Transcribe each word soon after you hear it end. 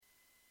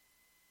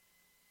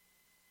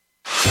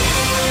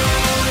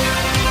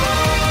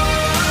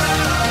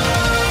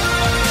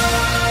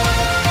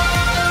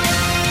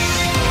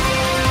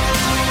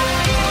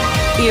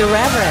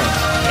Irreverent,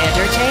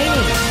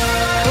 entertaining,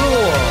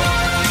 cool.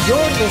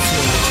 You're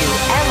listening to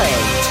LA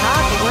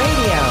Talk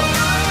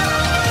Radio.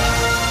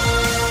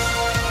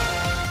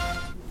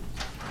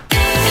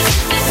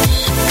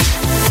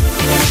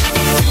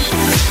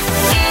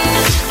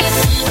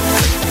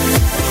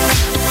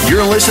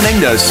 You're listening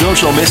to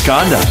Social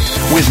Misconduct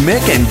with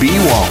Mick and B.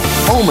 Wall,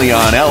 only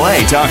on LA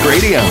Talk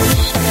Radio.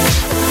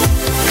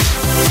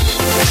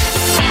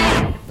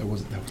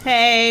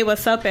 Hey,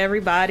 what's up,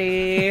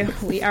 everybody?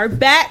 We are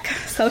back.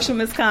 Social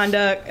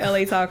Misconduct,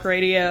 LA Talk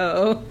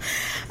Radio.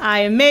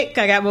 I am Mick.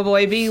 I got my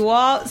boy B.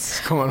 Waltz.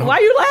 Come on. Why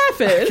are you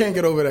laughing? I can't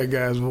get over that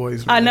guy's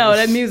voice, man. I know,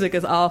 that music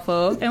is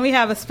awful. And we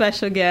have a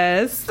special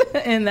guest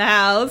in the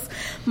house.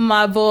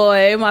 My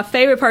boy, my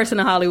favorite person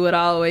in Hollywood,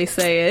 I always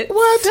say it.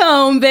 What?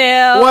 Tone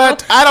Bell.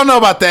 What? I don't know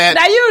about that.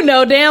 Now you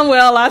know damn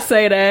well I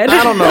say that.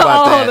 I don't know about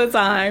all that. the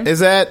time. Is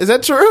that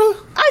true?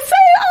 I say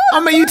it all I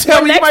mean, you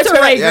tell me. You next might to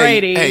tell Ray that.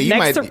 Grady. Hey, you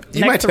Next might to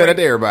tell that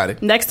to Ray. everybody.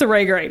 Next to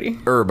Ray Grady.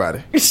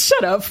 Everybody.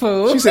 Shut up,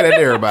 fool. She said that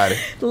to everybody.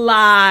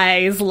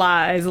 Lies.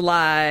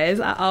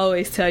 I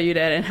always tell you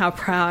that, and how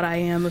proud I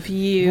am of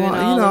you. Well,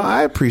 and all of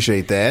I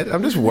appreciate that.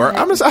 I'm just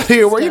out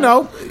here,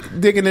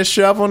 digging this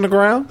shovel on the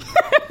ground,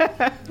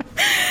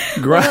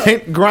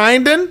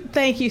 grinding.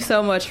 Thank you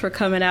so much for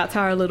coming out to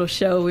our little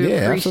show. We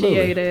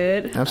appreciate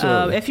it.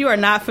 Absolutely. If you are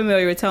not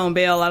familiar with Tone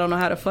Bell, I don't know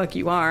how the fuck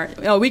you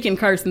aren't. Oh, we can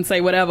curse and say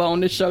whatever on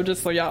this show,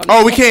 just so y'all know.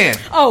 Oh, we can.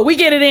 Oh, we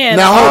get it in.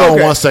 Now hold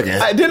on one second.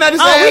 Didn't I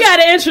just Oh, say we got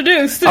to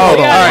introduce too. Oh, We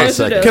gotta all right.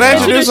 introduce. Can I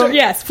introduce him?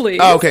 Yes, please.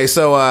 Oh, okay,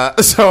 so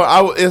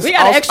We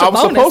got an extra I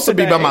was bonus supposed to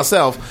be by today.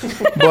 myself,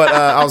 but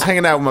I was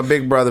hanging out with my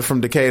big brother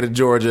from Decatur,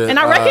 Georgia, And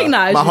I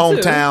recognize my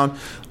you, too. hometown.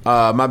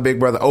 My big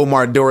brother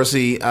Omar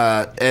Dorsey,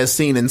 as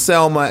seen in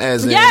Selma,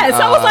 as in Yes,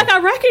 I was like, I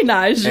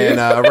recognize you.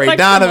 and Ray Like,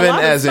 Donovan, from a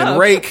lot of as in stuff.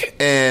 Rake,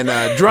 and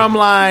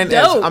Drumline.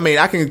 Dope.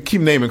 I can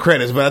keep naming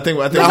credits, but I think.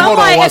 Because Now, I'm hold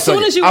like, on one as soon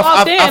second. as you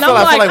walked in, I'm feel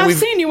like, I've we've-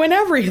 seen you in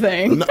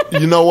everything. No,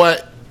 you know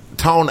what?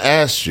 Tone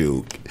asked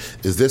you,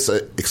 is this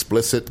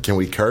explicit? Can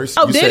we curse?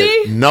 Oh, you did said,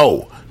 he?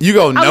 No. You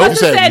go I no.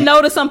 must have said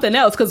no to something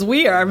else because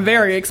we are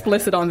very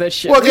explicit on this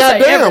shit. Well, We say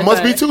goddamn, must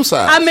everything. be two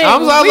sides. I mean, I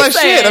was like,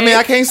 say- shit. I mean,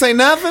 I can't say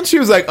nothing. She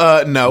was like,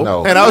 no.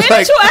 No. And I was When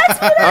like, did you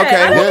ask me that? okay,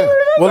 I don't yeah. remember.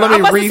 Well, let me I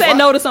must read. have said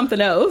no to something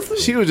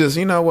else. She was just,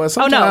 you know what? no.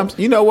 Sometimes,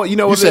 you know what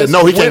You it said is?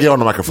 no, he can't get on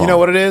the microphone. You know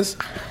what it is?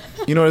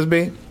 You know what it's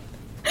be?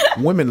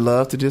 Women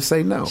love to just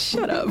say no.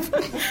 Shut up.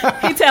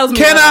 He tells me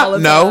Can that I? all the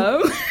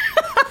No. time.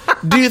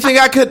 Do you think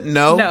I could?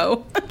 No.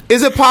 No.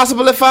 Is it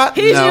possible if I?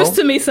 He's no. used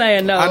to me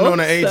saying no. I've known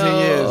her 18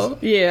 so,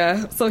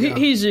 Yeah. So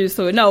he's used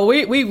to it. No,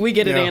 we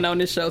get it Yeah. in on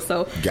this show.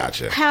 So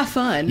Gotcha. have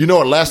fun. You know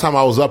what? Last time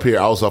I was up here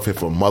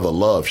for Mother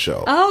Love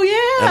show. Oh,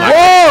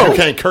 yeah. And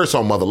you can't curse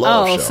on Mother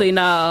Love Oh, show. see,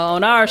 no,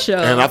 on our show.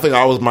 And I think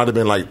I might have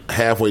been like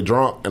halfway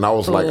drunk, and I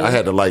was like, Ooh. I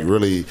had to like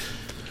really,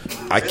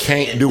 I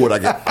can't do what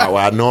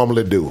I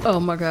normally do, Oh,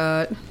 my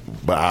God.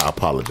 but I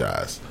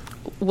apologize.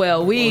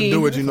 Well, we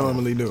Do what you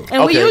normally do.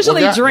 And we Okay,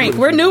 usually well, drink.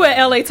 We're new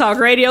at LA Talk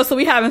Radio, so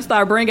we haven't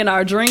started bringing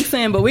our drinks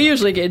in, but we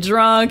usually get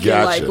drunk and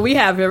Gotcha. like we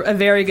have a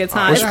very good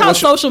time. It's What's- called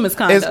social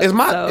misconduct. Is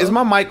my so. is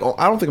my mic on?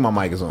 I don't think my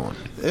mic is on.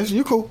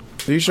 You cool?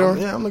 Are you sure?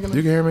 Yeah, I'm looking at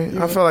You can hear me.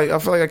 I feel like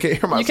I can't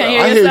hear myself. You can't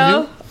hear I hear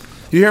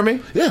yourself? You hear me?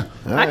 Yeah,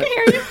 I can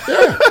hear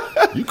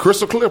you. you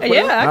crystal clear. Player.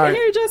 Yeah, I can right.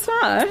 hear you just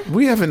fine.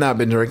 We haven't not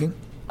been drinking.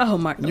 Oh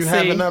my! You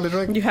haven't not been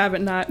drinking? You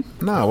haven't not.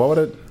 No, why would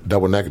it?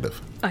 Double negative.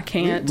 I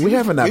can't. We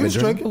haven't not We been was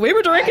drinking. We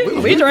were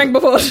drinking. We drank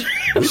before.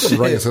 We've been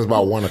drinking since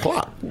about 1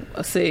 o'clock.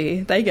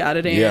 See, they got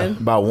it in. Yeah.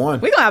 About one.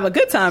 We're gonna have a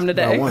good time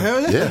today. About one.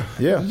 Hell yeah. Yeah,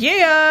 Yeah.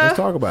 Yeah. Let's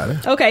talk about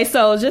it. Okay,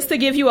 so just to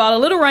give you all a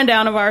little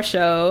rundown of our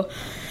show,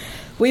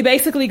 we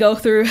basically go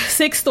through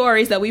 6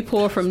 stories that we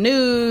pull from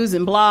news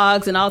and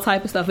blogs and all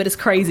type of stuff, but it's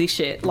crazy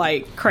shit,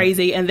 like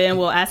crazy, and then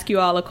we'll ask you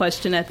all a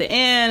question at the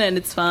end, and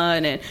it's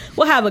fun, and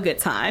we'll have a good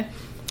time.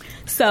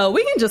 So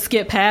we can just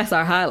skip past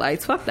our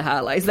highlights. Fuck the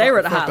highlights. They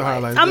were the Fuck the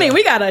highlights. highlights, I mean, yeah.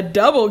 we got a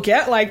double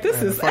get. Like, this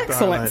is fuck the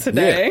excellent highlights.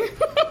 today.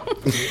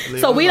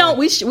 So we alone.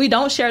 don't we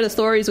don't share the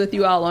stories with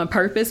you all on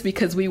purpose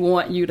because we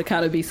want you to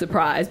kind of be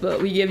surprised,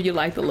 but we give you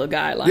like the little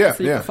guidelines Yeah,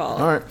 so you yeah. can follow.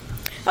 All right.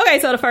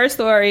 Okay, so the first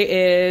story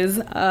is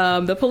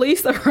the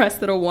police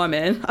arrested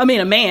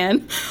a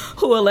man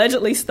who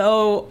allegedly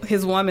stole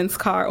his woman's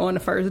car on the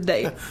first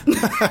date.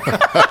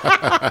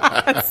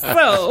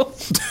 So,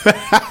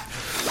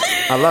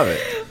 I love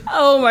it.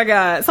 oh my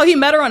God. So he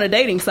met her on a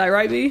dating site,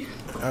 right, B?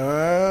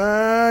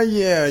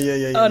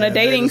 Yeah. On a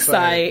dating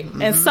site.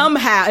 And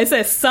somehow, it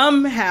says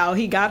somehow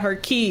he got her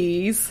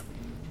keys.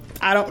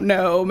 I don't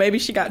know. Maybe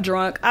she got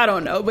drunk. I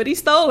don't know. But he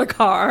stole her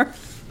car.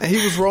 And he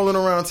was rolling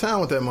around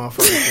town with that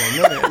motherfucker for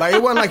a minute. Like,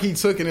 it wasn't like he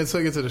took it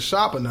to the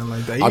shop or nothing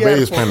like that. I bet he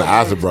was playing the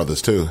Isley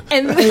Brothers too.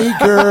 And Hey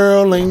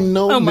girl, ain't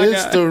no Oh my God.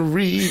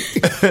 mystery.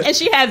 and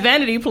she had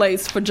vanity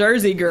plates for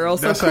Jersey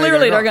girls, so That's how you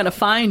clearly gotta they're go. gonna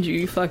find you,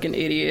 you fucking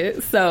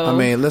idiot. So I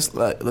mean, let's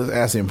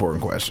ask the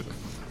important question.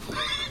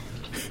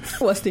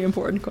 what's the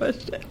important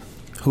question?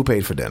 Who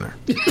paid for dinner?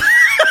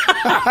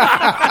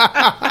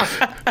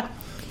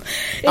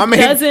 It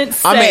doesn't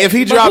say. if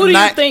he but dropped who do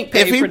you think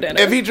paid if he for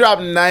dinner? if he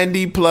dropped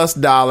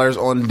 $90+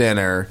 on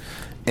dinner,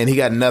 and he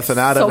got nothing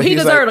out of So it. he He's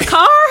deserved like- a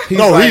car?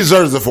 No, he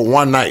deserves it for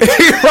one night.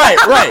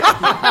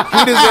 right.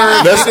 He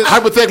deserves. Let's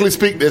hypothetically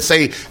speak. They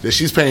say that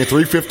she's paying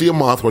 $350 a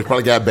month, which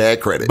probably got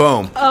bad credit.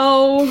 Boom.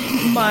 Oh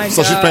my god.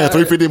 So she's paying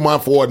 $350 a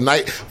month for a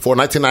night for a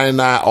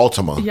 1999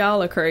 Altima.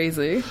 Y'all are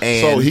crazy.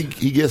 And So he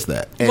gets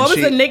that. and What was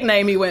she- the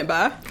nickname he went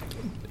by?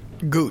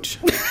 Gooch.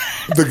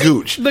 The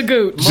Gooch. The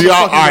Gooch. See,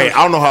 all right,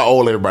 I don't know how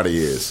old everybody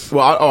is.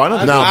 Well, I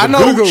know. Now, I the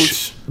know the Gooch.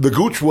 Gooch. The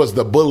Gooch was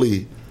the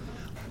bully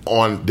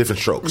on Different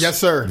Strokes. Yes,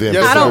 sir. The Yes, I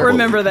invisible don't bully.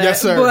 remember that.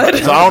 Yes, sir.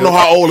 But So I don't know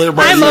how old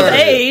everybody I'm is. of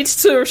age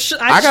to.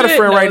 I got a should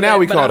friend know right now. that,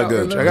 We but call I it don't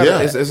Gooch. remember.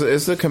 Yeah.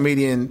 It's a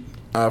comedian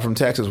from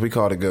Texas. We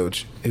called it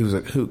Gooch. He was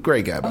a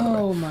great guy, by the way.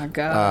 Oh my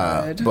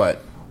god.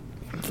 But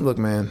look,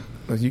 man,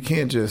 you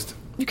can't just.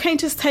 You can't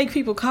just take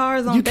people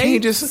cars on You dates.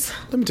 can't just.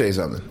 Let me tell you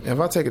something. If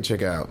I take a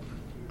chick out,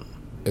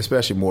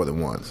 especially more than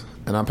once,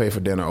 and I pay for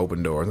dinner,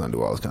 open doors, and I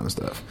do all this kind of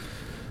stuff,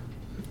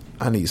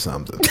 I need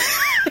something.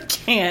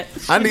 Can't.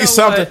 I You need know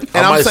something. what?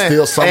 And I I'm might saying,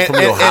 steal something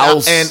from your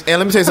house. And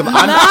let me tell you something.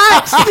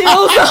 Not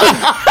steal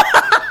something.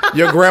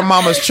 Your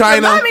grandmama's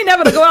China. Remind me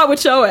never to go out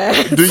with your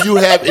ass. Do you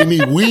have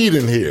any weed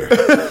in here?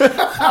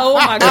 Oh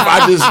my If I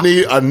god. just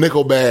need a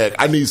nickel bag,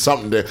 I need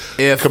something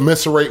to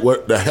commiserate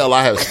what the hell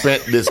I have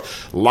spent this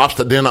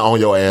lobster dinner on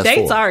your ass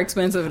Dates for. are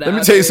expensive now. Let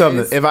me tell you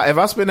something. If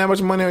I spend that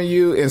much money on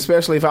you, and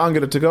especially if I don't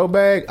get a to-go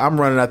bag,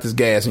 I'm running out this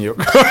gas in your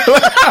car.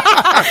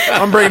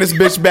 I'm bringing this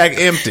bitch back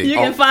empty. You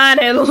can find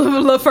it a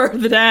little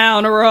further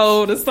down the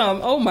road or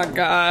something. Oh my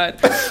god.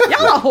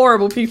 Y'all are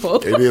horrible people.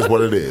 It is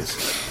what it is.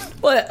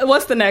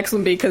 What's the next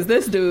one be? Because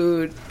this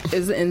dude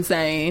is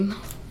insane.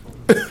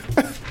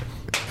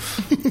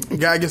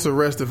 Guy gets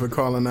arrested for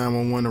calling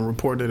 911 and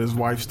report that his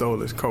wife stole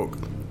his coke.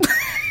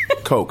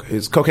 Coke.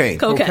 It's cocaine.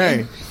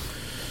 Cocaine.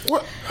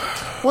 Okay.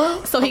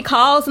 Well, So he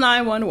calls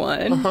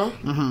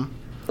 911.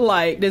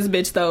 Like, this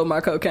bitch stole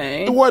my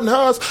cocaine. it wasn't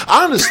hers.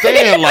 I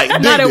understand, like,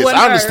 dig Not it this.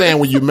 wasn't I understand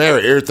hers. when you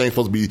marry, everything's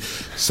supposed to be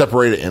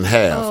separated in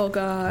half. Oh,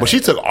 God. But she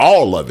took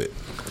all of it.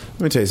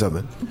 Let me tell you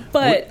something.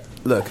 But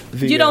Look,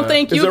 you don't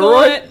think is you're it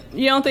Roy?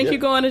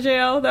 going to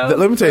jail, though?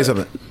 Let me tell you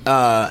something.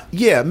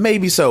 Yeah,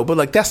 maybe so, but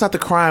like that's not the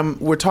crime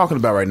we're talking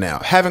about right now.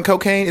 Having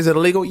cocaine, is it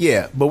illegal?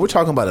 Yeah, but we're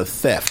talking about a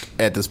theft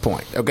at this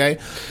point. Okay,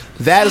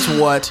 that is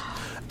what.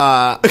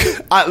 I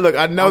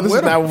know this is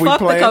with not him. what we Fuck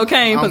the playing.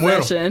 cocaine I'm with him.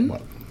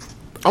 possession.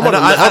 I'm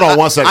gonna hold on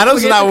one second. I know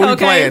this is Forget not the what we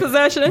cocaine playing.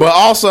 possession. But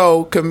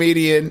also,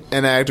 comedian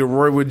and actor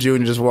Roy Wood Jr.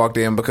 just walked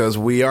in because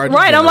we are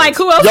Right, I'm like,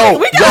 who else? Yo,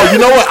 we you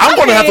know what? I'm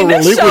going to have to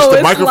this relinquish show the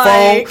is microphone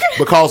like-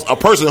 because a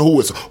person who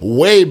is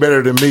way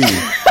better than me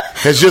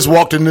has just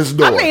walked in this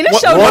door. I mean, this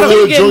show Roy doesn't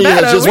Wood get Jr.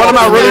 better. has just We one of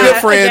my got really a good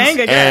gang friends,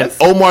 of and guys.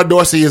 Omar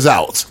Dorsey is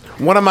out.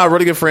 One of my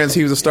really good friends,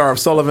 he was a star of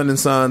Sullivan and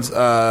Sons,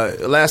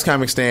 Last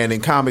Comic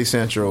Standing, Comedy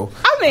Central.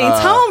 I mean,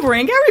 Tom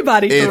bring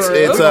everybody It's through.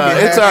 this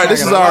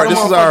is our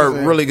motherfuckers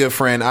in. really good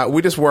friend.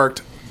 We just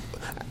worked.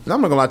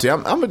 I'm not gonna lie to you.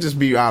 I'm gonna just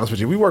be honest with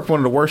you. We worked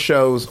one of the worst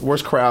shows,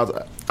 worst crowds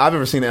I've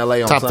ever seen in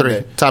LA on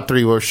Sunday. Top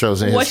three worst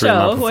shows in What history of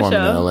my show? What performing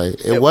in show? LA.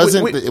 Yeah, It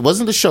wasn't. we- It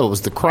wasn't the show. It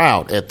was the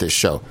crowd at this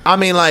show. I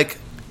mean, like,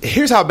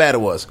 here's how bad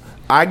it was.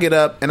 I get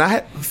up and I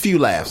had a few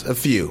laughs,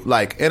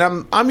 like,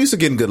 and I'm used to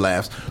getting good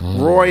laughs.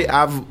 Roy,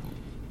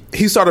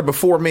 he started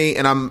before me,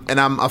 and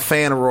I'm a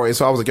fan of Roy,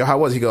 so I was like, yo, how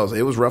was it? He goes,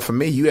 it was rough for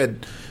me. You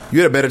had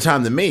a better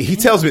time than me. He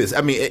tells me this.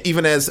 I mean,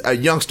 even as a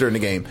youngster in the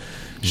game,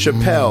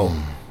 Chappelle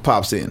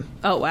pops in.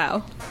 Oh,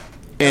 wow.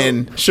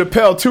 And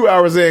Chappelle, 2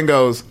 hours in,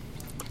 goes,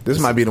 this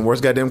might be the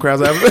worst goddamn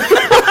crowds I've ever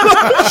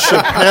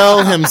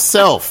Chappelle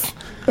himself.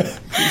 He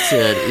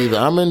said, either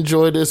I'm gonna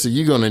enjoy this or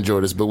you're gonna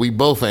enjoy this, but we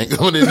both ain't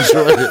gonna enjoy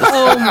this.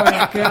 Oh,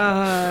 my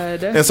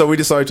God. And so we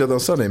just saw each other on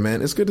Sunday,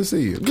 man. It's good to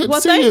see you. Good Well,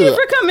 to see thank you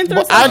for coming through.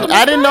 Well,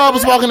 I didn't know I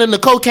was walking into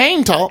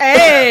cocaine talk.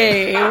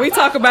 Hey, we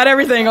talk about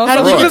everything on How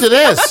did we social get to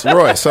this?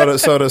 Roy,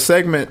 so the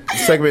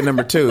segment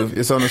number 2,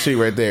 it's on the sheet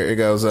right there. It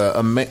goes,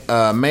 a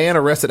man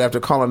arrested after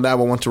calling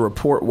 911 to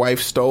report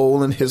wife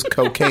stolen his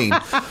cocaine.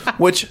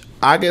 Which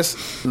I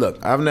guess,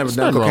 look, I've never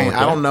done nothing wrong cocaine. with I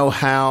that. don't know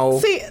how.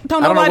 See,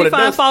 don't I don't know nobody what it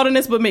find does. fault in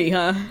this but me,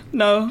 huh?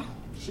 No.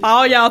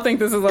 All y'all think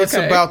this is okay. It's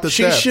about the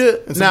She theft.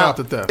 should. It's now, about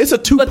the theft. It's a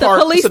But the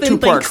two-part. police It's a didn't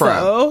two-part think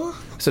crime. so.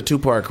 It's a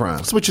 2-part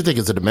crime. So what you think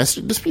is a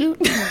domestic dispute?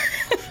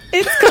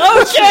 It's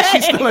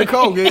cocaine. Stealing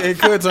coke, it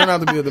could turn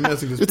out to be a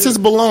domestic dispute. It's his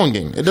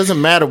belonging. It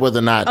doesn't matter whether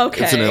or not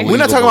Okay. it's an illegal We're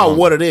not talking about belonging.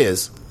 what it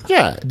is.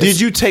 Yeah. Did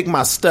you take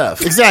my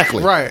stuff?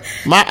 Exactly. Right.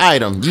 My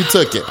item. You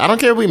took it. I don't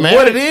care if we married.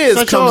 What it is It's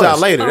not comes yours. out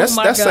later. Oh That's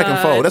my second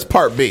God. fold. That's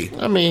part B.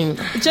 I mean,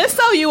 Just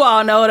so you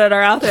all know that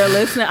are out there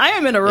listening, I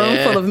am in a room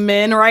Yeah. full of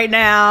men right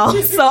now.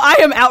 So I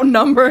am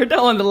outnumbered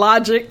on the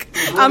logic.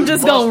 I'm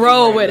just going to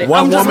roll with it.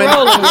 One I'm just woman,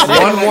 rolling with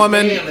it. one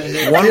woman,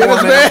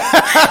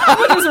 I'm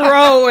going to just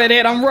roll with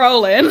it. I'm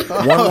rolling.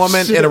 one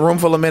woman in a room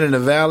full of men in the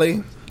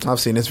valley. I've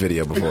seen this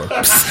video before.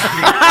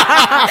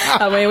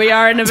 I mean, we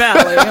are in the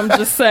valley. I'm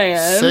just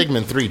saying.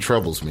 segment 3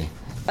 troubles me.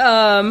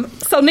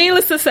 So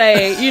needless to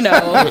say,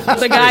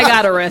 the guy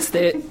got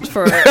arrested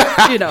for,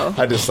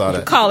 I just saw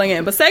that. calling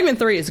in. But segment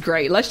 3 is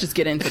great. Let's just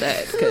get into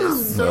that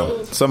because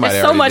Somebody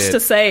there's so already much did. to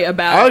say I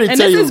about already it. And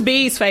tell this you- is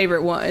B's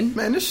favorite one.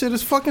 Man, this shit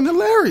is fucking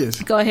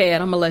hilarious. Go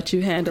ahead. I'm going to let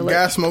you handle it.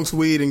 Guy smokes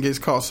weed and gets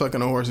caught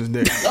sucking a horse's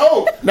dick.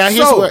 Now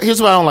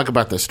here's what I don't like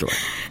about this story.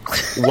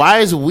 Why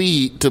is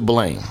weed to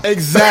blame?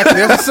 Exactly.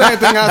 That's the same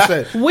thing I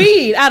said.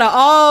 Weed, out of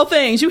all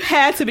things, you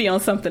had to be on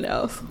something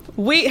else.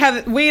 Weed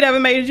ever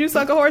made you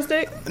suck a horse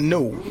dick?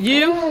 No.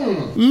 You?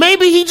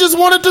 Maybe he just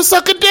wanted to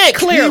suck a dick.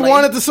 Clearly. He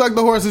wanted to suck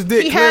the horse's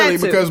dick, He had clearly,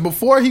 to. because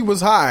before he was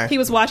high, He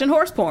was watching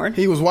horse porn.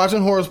 he was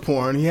watching horse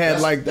porn. He had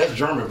That's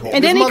German porn.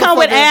 And then this he come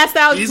with motherfucker- assed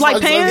out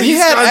like pants. he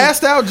had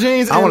assed out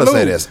jeans. I want to say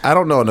lube. this. I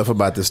don't know enough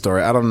about this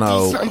story. I don't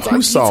know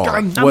who saw it.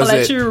 I'm gonna Was let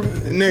it? you.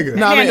 Nigga.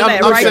 No, I mean, handle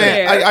that I'm right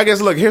saying. there. I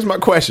guess. Look, here's my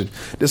question: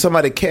 did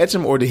somebody catch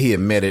him, or did he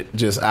admit it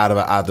just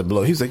out the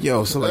blue? He was like,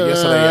 "Yo, so like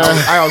yesterday,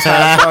 I was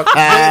high as fuck.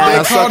 I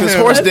caught sucked this him.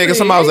 horse dick," and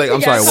somebody was like, "I'm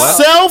He sorry, got what?"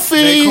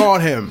 They Selfie.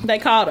 caught him. They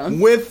caught him.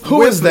 With Who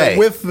with is they?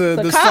 With the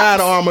cops.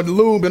 sidearm of the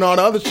lube and all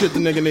the other shit the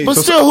nigga needs. But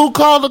still, who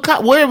called the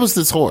cop? Where was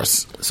this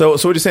horse? So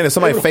what you're saying is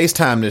somebody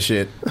FaceTimed this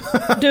shit?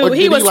 Dude, Or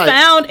he did was he, like-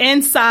 found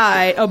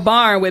inside a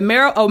barn with a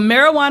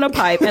marijuana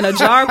pipe and a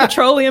jar of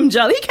petroleum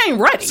jelly. He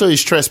came ready. So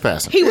he's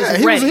trespassing. He was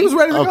yeah, ready. he was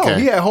ready to Okay. go.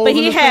 He had holes But in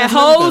he his had pants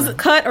and holes everything.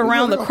 cut around the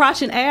ready to go.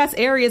 crotch and ass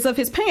areas of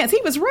his pants.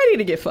 He was ready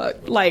to get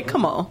fucked. Like,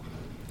 come on.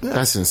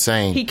 That's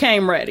insane. He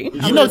came ready.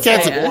 You know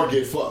cats Or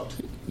get fucked.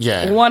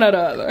 yeah. One or the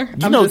other.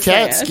 You know,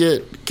 cats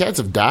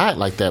have died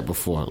like that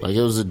before. Like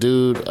it was a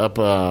dude up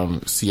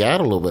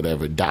Seattle or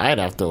whatever died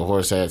after a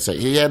horse had sex.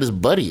 He had his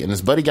buddy, and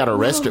his buddy got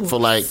arrested for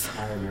like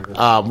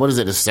what is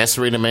it,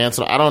 accessory to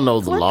manslaughter? I don't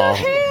know the What law, the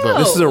hell? but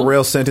This is a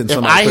real sentence. if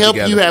somebody I put help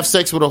together. you have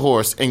sex with a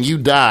horse and you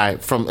die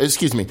from,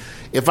 excuse me,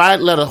 if I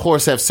let a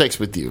horse have sex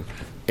with you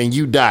and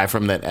you die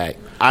from that act,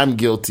 I'm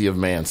guilty of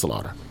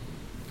manslaughter,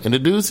 and the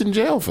dude's in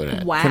jail for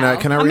that. Wow. Can I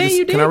read mean, this?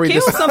 you did Can I read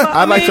kill this? somebody.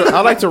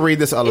 I'd like to read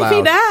this If he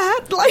aloud.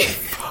 died,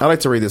 like, I'd like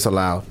to read this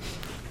aloud.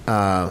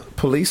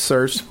 Police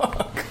searched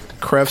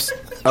Kreff's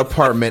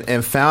apartment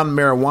and found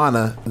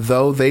marijuana,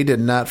 though they did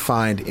not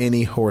find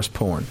any horse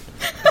porn.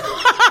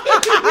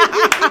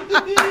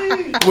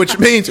 which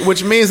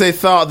means they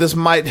thought this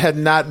might have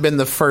not been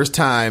the first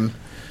time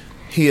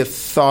he had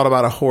thought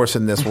about a horse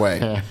in this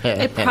way.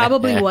 it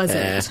probably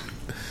wasn't.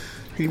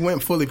 He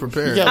went fully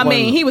prepared. Yeah. I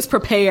mean, he was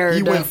prepared.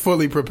 He went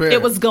fully prepared.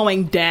 It was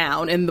going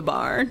down in the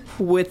barn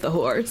with the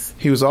horse.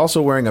 He was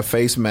also wearing a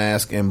face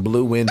mask and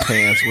blue wind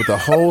pants with the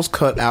holes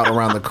cut out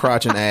around the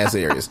crotch and ass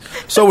areas.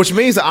 So, which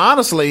means that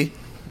honestly,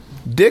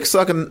 dick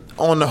sucking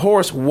on the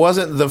horse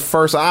wasn't the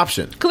first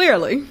option.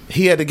 Clearly.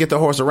 He had to get the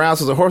horse around,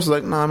 so the horse was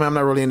like, "Nah, man, I'm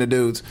not really into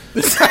dudes."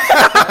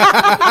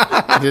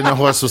 And then the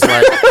horse was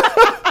like,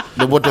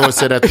 what the horse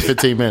said after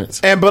 15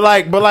 minutes. And but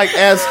like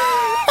as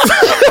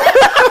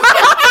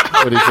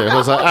What did he say? The horse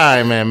was like, all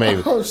right, man,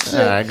 maybe. All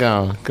right, go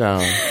on.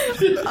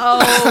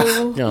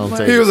 Oh, Go on,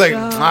 take he it. was like,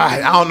 I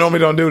don't normally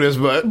don't do this,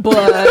 but but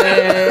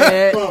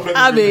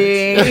I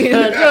mean, This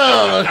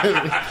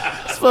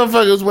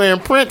motherfucker was wearing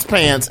Prince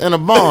pants in a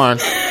barn.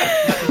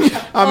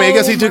 I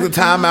guess he took the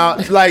time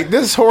out. Like,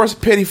 this horse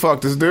pity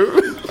fucked this dude.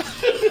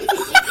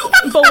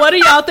 but what do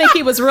y'all think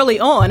he was really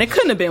on? It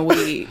couldn't have been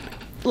weed.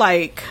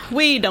 Like,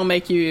 weed don't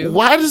make you.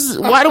 Why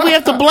do we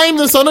have to blame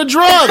this on a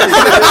drug?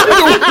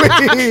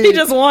 He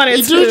just wanted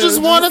He to.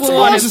 just wanted to He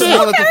watch just it.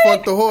 wanted to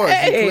fuck the horse. He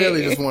Hey.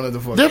 clearly just wanted to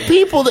fuck There the are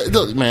people that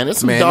look, man. It's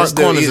some Man, dark this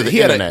dude, corners of the he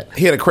had internet.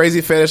 he had a crazy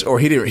fetish, or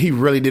he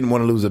really didn't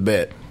want to lose a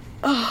bet.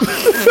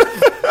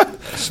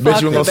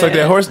 Bet you were gonna suck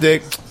that horse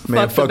dick.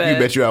 Man, Fuck the fuck you. bet.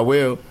 Bet you I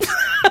will.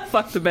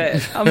 Fuck the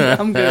bet.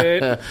 I'm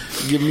good.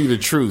 Give me the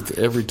truth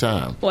every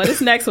time. Well,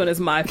 this next one is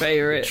my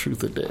favorite.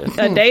 Truth or dare.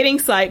 A dating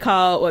site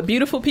called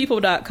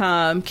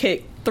beautifulpeople.com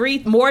kicked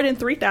more than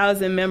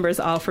 3,000 members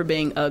off for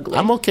being ugly.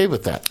 I'm okay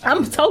with that.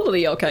 I'm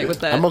totally okay with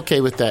that. I'm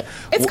okay with that.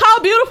 It's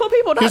called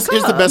beautifulpeople.com.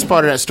 Here's the best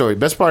part of that story.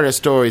 Best part of that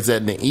story is that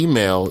in the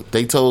email,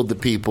 they told the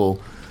people,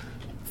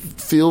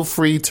 feel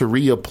free to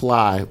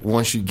reapply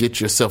once you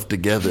get yourself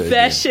together again.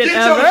 Best shit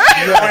ever.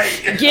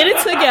 Get it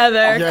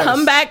together. Yes.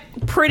 Come back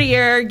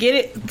prettier.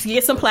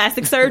 Get some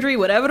plastic surgery.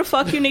 Whatever the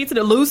fuck you need to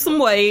do. Lose some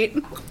weight.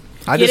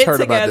 I Get just it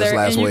heard about this together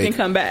last and week. you can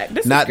come back.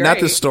 This Not is great.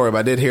 this story, but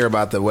I did hear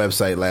about the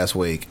website last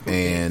week,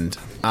 and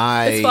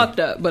It's fucked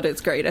up, but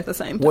it's great at the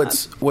same time.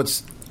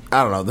 what's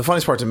I don't know. The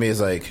funniest part to me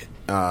is like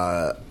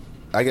I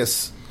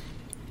guess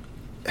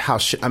how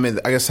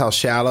how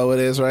shallow it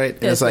is, right?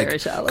 And It's like very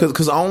shallow.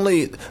 because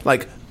only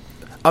like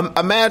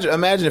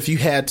imagine if you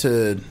had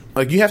to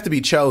like you have to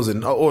be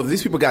chosen, or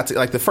these people got to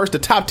like the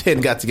top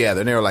 10 got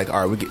together and they were like,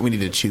 all right, we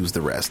need to choose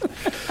the rest.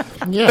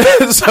 Yeah.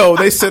 So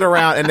they sit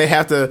around and they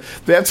have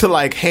to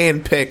like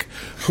hand pick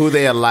who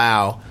they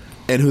allow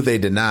and who they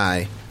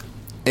deny.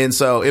 And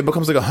so it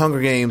becomes like a Hunger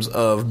Games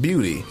of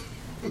beauty.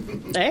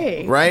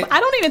 Hey. Right? I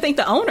don't even think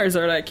the owners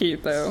are that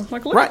cute, though.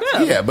 Like, look Right. at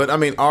them. Yeah, but I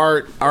mean,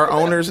 are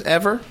owners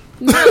ever?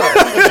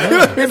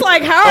 It's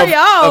like, how are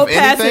y'all of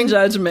passing anything?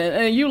 judgment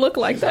and you look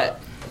like that?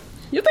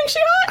 You think she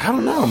hot? I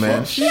don't know,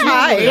 man.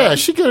 Yeah,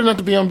 she good enough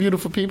to be on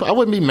Beautiful People. I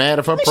wouldn't be mad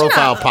if her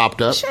profile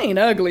popped up. She ain't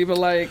ugly, but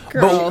like,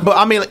 girl. But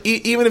I mean,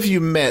 even if you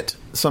met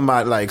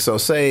somebody like, so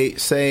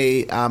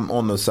say I'm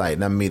on the site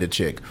and I meet a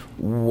chick,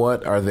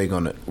 what are they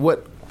gonna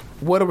what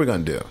are we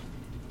gonna do?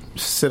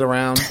 Sit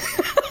around?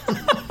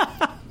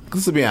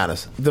 Because to be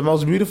honest, the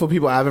most beautiful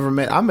people I've ever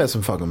met, I met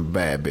some fucking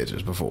bad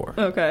bitches before.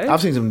 Okay. I've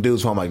seen some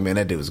dudes who I'm like, man,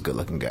 that dude is a good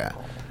looking guy.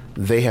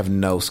 They have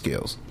no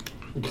skills.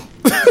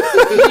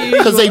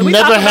 Because they've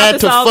never had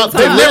to fuck.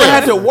 They've never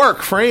had to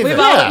work for anything.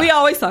 We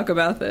always talk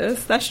about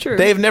this. That's true.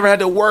 They've never had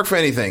to work for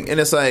anything, and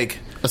it's like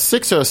a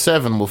 6 or a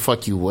 7 will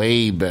fuck you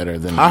way better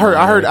than.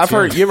 I've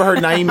heard. You ever heard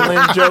Naeem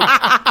Lynn's joke?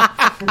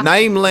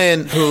 Naeem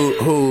Lynn,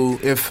 who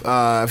if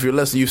you're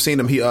listening, you've seen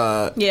him.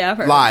 I've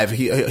heard live.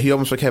 He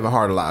almost like Kevin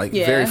Hart a lot. Like,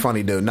 very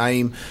funny dude.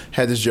 Naeem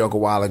had this joke a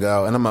while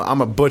ago, and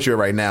I'm a butcher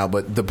right now.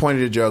 But the point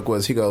of the joke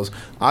was, he goes,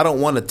 "I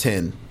don't want a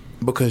 10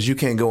 because you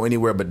can't go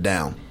anywhere but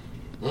down."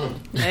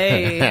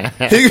 Hey,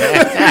 good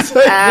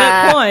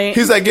point.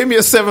 He's like, give me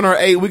a 7 or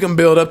 8. We can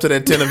build up to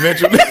that 10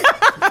 eventually.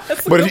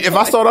 But if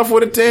I start off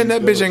with a 10,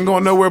 that bitch ain't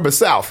going nowhere but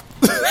south.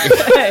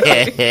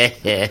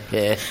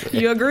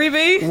 You agree,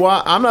 V?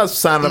 Well, I'm not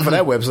signing up for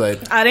that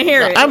website. I didn't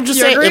hear it. I'm just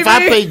saying, if I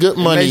pay good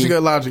money,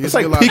 good logic. It's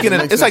like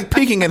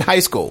peaking in high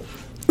school.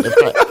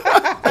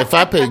 If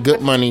I pay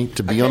good money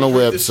to be on a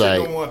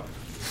website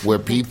where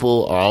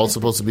people are all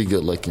supposed to be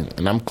good looking,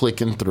 and I'm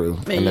clicking through,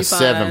 and a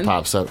 7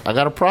 pops up, I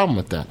got a problem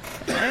with that.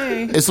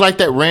 Hey. It's like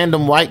that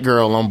random white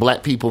girl on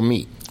Black People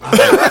Meet. When you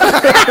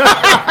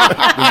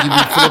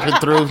be flipping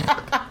through,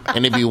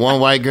 and it be one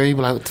white girl, you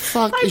be like, what the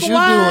fuck is you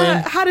doing?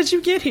 How did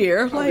you get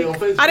here? Like,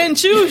 I didn't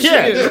choose you.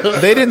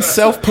 They didn't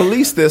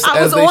self-police this I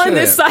as was they on should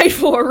this have. site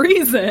for a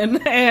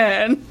reason,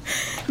 and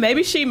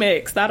maybe she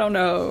mixed. I don't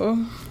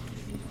know.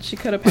 She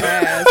could have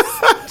passed.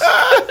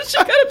 She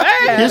could have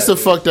passed. Here's the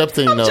fucked up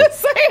thing, though. Just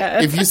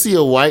saying. If you see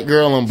a white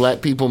girl on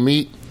Black People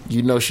Meet,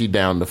 you know she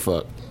down to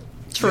fuck.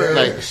 True.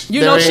 Like, you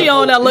know she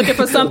on there looking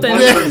for something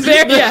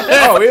very,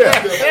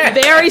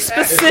 very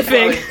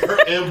specific. Her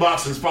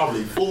inbox is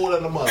probably full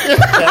in the month.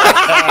 Booked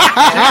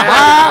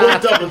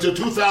up until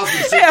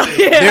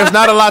 2016. There's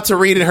not a lot to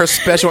read in her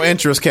special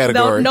interest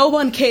category. No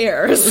one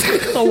cares.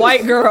 A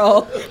white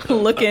girl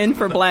looking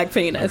for black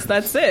penis.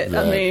 That's it.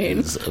 That I mean,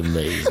 is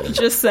amazing.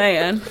 Just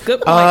saying.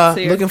 Good points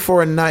here. Looking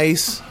for a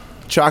nice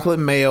chocolate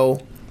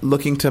male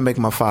looking to make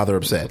my father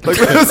upset. Like,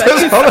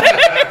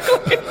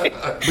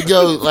 But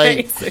yo, like,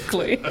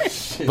 basically.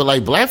 but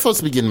like, black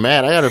folks be getting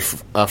mad. I had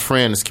a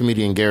friend, this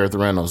comedian Gareth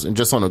Reynolds, and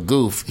just on a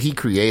goof, he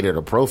created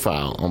a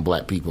profile on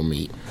Black People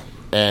Meet.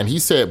 And he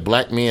said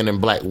black men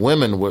and black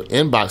women were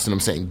inboxing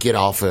him saying, get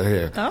off of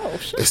here. Oh,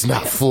 shit. It's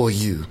not for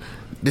you.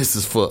 This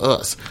is for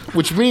us.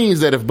 Which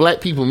means that if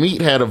Black People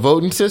Meet had a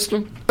voting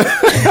system,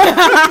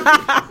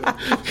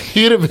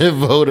 he'd have been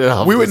voted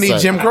off. We would need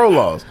Jim Crow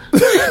laws.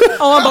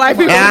 On Black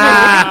People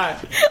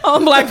Meet.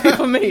 On Black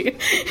People Meet.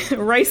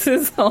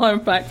 Racist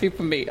on Black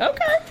People Meet.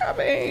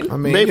 Okay, I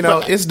mean, you know,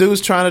 it's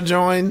dudes trying to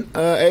join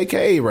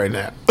AKA right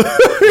now. Yeah.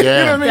 You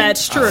know what I mean?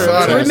 That's true.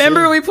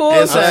 Remember we pulled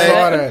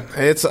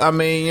It's I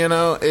mean, you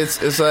know,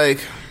 it's like,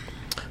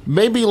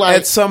 maybe like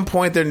at some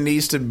point there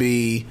needs to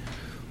be,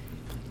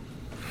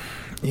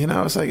 you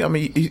know, it's like, I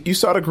mean, you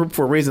start a group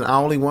for a reason. I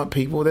only want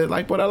people that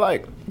like what I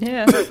like.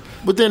 Yeah.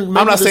 But then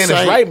I'm not saying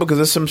it's right, because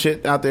there's some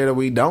shit out there that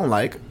we don't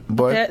like.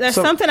 But There's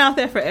something out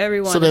there for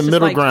everyone. So it's then just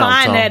middle like, ground,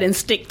 find Tom. that and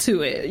stick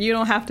to it. You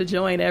don't have to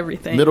join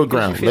everything. middle because you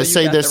ground. feel Let's you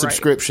say got their the right.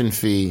 subscription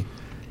fee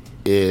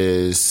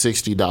is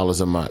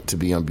 $60 a month to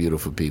be on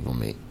Beautiful People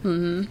Meet.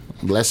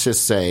 Mm-hmm. Let's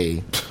just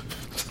say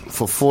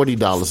for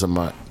 $40 a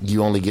month,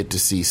 you only get to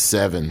see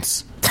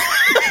 7s.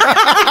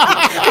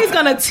 He's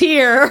gonna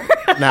tier.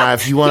 Now,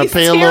 if you want He's to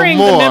pay a little tiering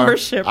the more,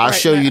 membership I'll right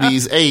show you now.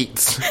 these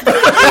 8s.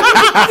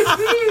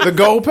 the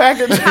gold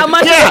package. How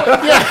much?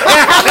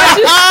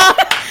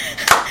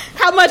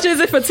 How much is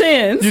it for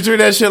 10s? You treat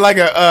that shit like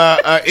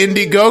a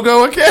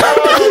Indiegogo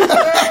account.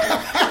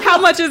 How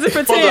much is it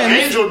for For the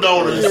 10s? angel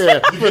donors. Yeah,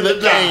 for the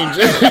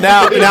angel.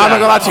 Now I'm not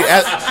gonna lie to you.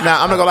 I'm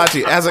not gonna lie to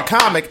you. As a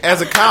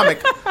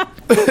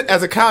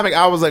comic,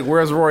 I was like,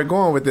 "Where's Roy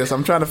going with this?"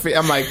 I'm trying to.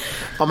 I'm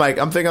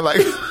thinking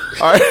like,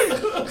 all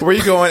right, where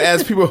you going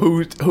as people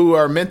who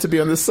are meant to be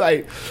on this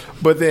site,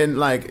 but then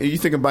like you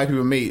thinking Black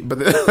People Meet, but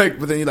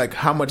then you're like,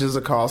 how much does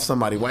it cost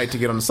somebody white to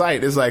get on the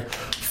site? It's like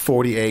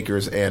 40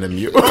 acres and a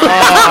mule.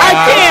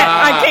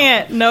 I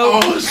can't. No.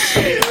 Oh,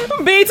 shit.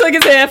 B took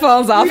his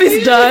headphones off.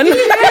 He's done.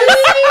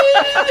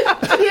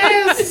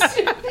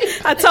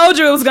 I told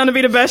you it was going to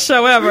be the best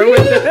show ever.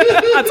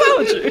 I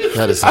told you.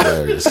 That is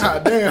hilarious.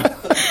 God damn.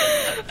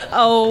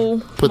 Oh,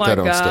 Put my that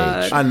on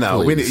God. stage. I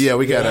know. Please.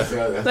 We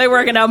gotta. They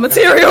working out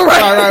material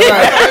right.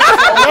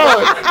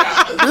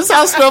 This is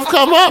how stuff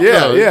come up. Yeah,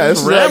 though. yeah.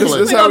 Just This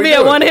rambling. is We're how going to we be do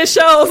at it. one of his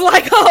shows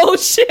like, oh,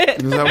 shit.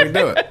 This is how we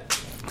do it.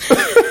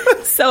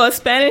 So a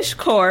Spanish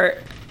court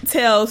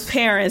tells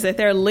parents that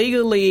they're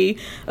legally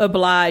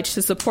obliged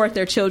to support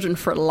their children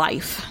for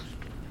life.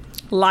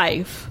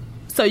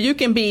 So you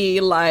can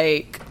be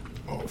like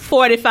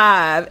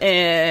 45,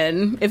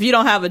 and if you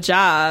don't have a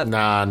job,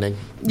 Nah, nigga.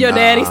 your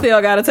daddy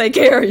still got to take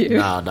care of you.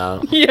 Nah,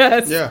 nah.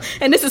 Yes. Yeah.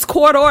 And this is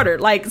court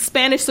ordered, like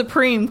Spanish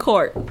Supreme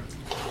Court.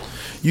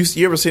 You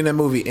ever seen that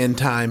movie In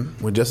Time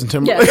with Justin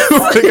Timberlake?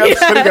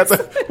 Yes.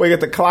 Where he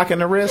got the clock in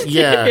the wrist?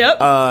 Yeah.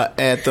 Yep.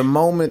 At the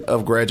moment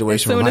of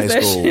graduation As from soon high as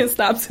that school, shit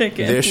stopped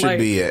ticking, there should like,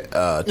 be a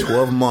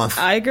 12-month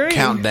I agree.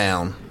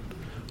 countdown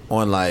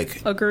on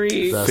like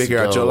Agreed. That's figure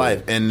out your dope.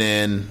 life, and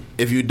then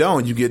if you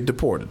don't, you get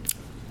deported.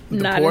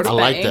 Not in Deported? I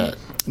like Spain. that.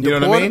 You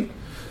know what I mean?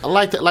 I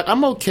like that. Like,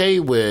 I'm okay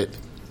with,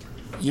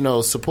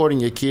 supporting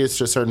your kids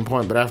to a certain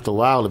point, but after a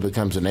while, it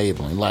becomes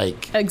enabling.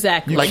 Like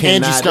Exactly. Angie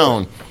cannot-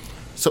 Stone.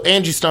 So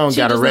Angie Stone She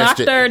got just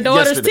arrested. knocked her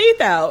daughter's yesterday.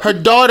 teeth out. Her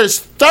daughter's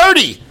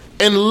 30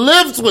 and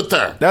lives with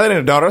her. That ain't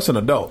a daughter; that's an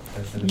adult.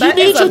 That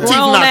need is a your teeth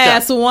grown knocked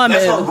ass out. woman.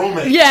 That's her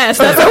roommate. Yes,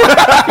 that's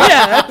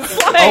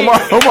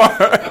yes.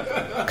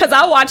 Omar. Because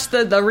I watched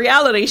the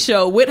reality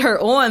show with her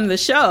on the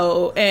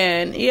show,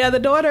 and the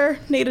daughter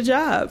need a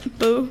job.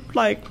 Boo,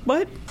 like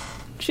what?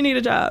 She need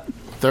a job.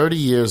 30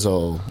 years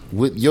old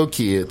with your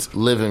kids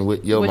living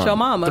with your With mama. your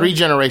mama. 3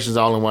 generations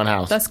all in one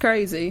house. That's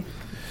crazy.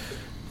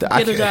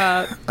 I Get a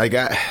can't- job. Like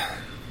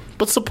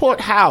But support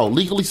how?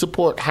 Legally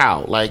support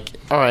how? Like,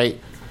 all right.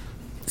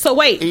 So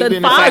wait, the Even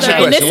if father that's your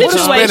in this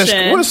question,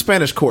 situation. what does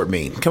Spanish court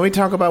mean? Can we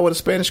talk about what a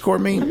Spanish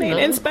court mean? I mean,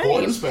 in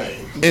Spain. In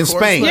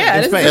Spain. Yeah,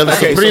 in this Spain. is El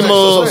Okay,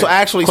 Supremo so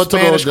actually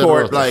Control Spanish de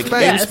court, Derechos. like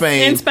Yes, in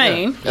Spain. In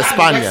Spain.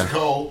 España.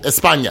 Mexico.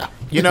 España.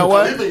 You know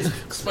what?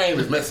 Spain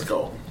is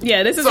Mexico.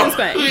 Yeah, this is in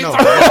Spain.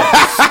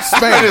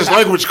 Spanish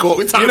language court.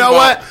 We talking You know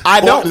about what? I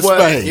court don't. in What,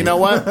 Spain. you know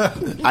what?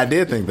 I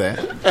did think that,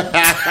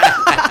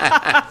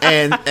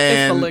 and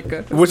the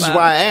liquor. which is Wow.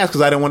 why I asked,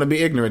 because I didn't want to be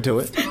ignorant to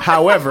it.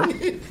 However,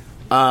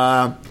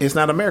 it's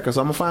not America,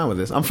 so I'm fine with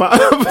this. I'm fine.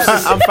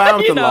 I'm fine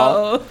with You the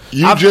law. know,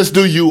 You just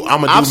do you.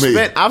 I'm gonna do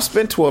me. I've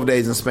spent 12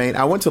 days in Spain.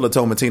 I went to La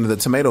Tomatina, the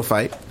tomato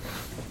fight,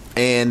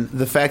 and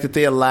the fact that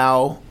they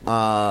allow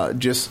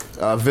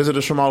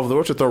visitors from all over the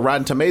world to throw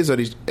rotten tomatoes at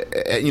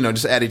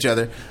just at each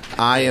other.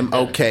 I am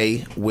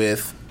okay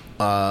with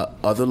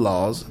other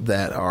laws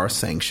that are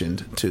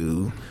sanctioned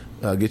to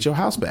get your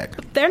house back.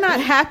 they're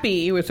not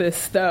happy with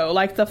this though.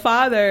 Like the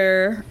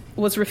father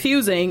was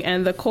refusing,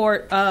 and the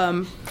court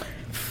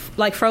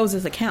froze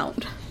his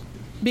account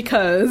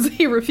because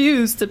he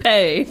refused to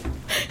pay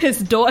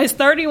his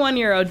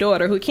 31-year-old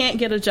daughter who can't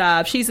get a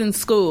job. She's in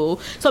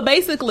school. So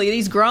basically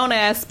these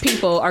grown-ass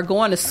people are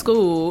going to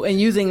school and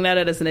using that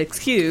as an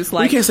excuse.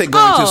 Like, You can't say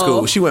going to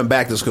school. She went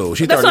back to school.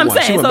 She's That's what 31.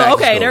 I'm She saying. went So, back to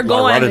okay, school. they're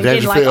going right and at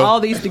getting like Dangerfield. all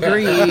these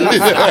degrees.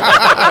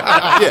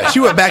 Yeah, she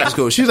went back to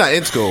school. She's not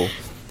in school.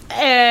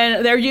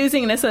 And they're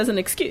using this as an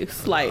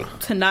excuse, like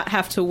to not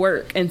have to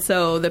work. And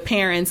so the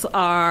parents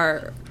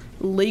are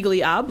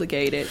legally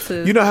obligated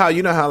to You know how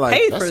like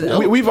pay for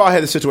this. we've all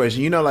had the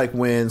situation. You know, like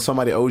when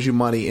somebody owes you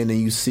money and then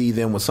you see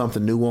them with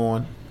something new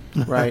on,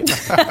 right? like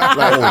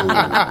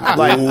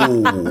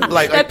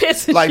That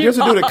pisses like you there's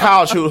a dude at off.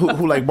 college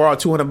who like borrowed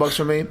 $200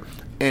 from me.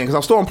 And because I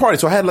was throwing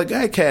parties, so I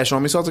had cash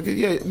on me, so I was like,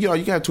 yeah, you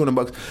can have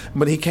 $200.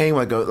 But he came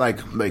like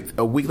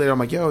a week later. I'm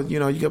like, yo, you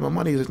got my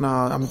money? He's like,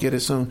 nah, I'm gonna get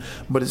it soon.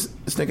 But this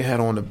nigga had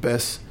on the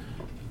best,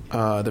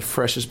 the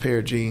freshest pair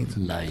of jeans,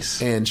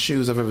 Nice. and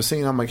shoes I've ever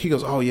seen. I'm like, he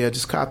goes, oh yeah,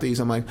 just cop these.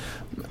 I'm like,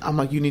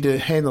 you need to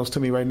hand those to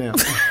me right now.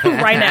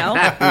 right now.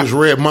 It was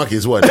red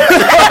monkeys, wasn't it?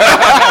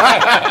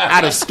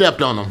 I'd have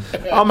stepped on them.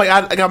 I'm like,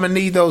 I'm gonna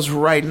need those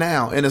right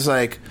now. And it's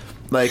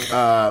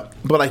but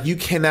like you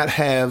cannot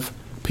have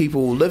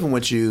people living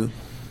with you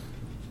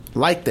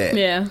like that.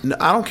 Yeah. No,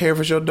 I don't care if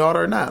it's your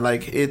daughter or not.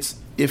 Like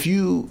if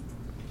you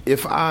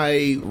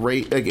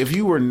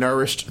were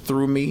nourished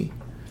through me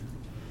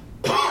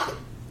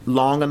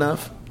long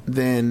enough,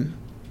 then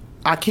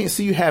I can't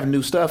see you have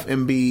new stuff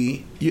and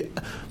be you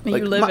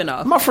living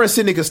off. My friend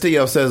Sidney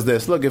Castillo says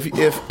this. Look, if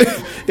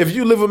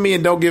you live with me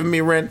and don't give me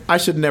rent, I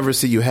should never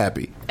see you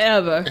happy.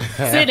 Ever.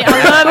 Sydney. I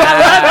love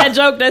that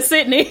joke that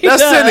Sydney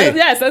That's does. Sydney.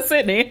 Yes, that's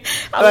Sydney.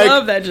 I Like,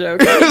 love that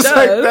joke. He It's does.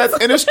 like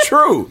that's and it's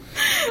true.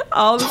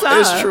 all the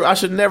time. It's true. I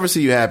should never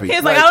see you happy.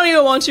 He's like, I don't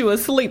even want you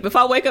asleep. If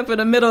I wake up in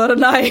the middle of the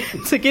night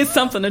to get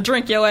something to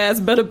drink, your ass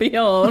better be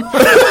on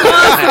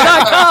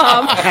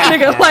Monster.com.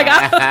 Nigga, like,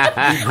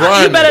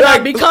 you better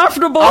not be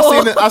comfortable.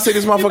 I see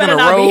this motherfucker in better a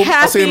not be robe.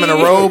 I see him in a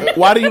happy. robe.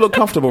 Why do you look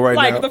comfortable right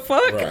Like, now? the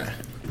fuck?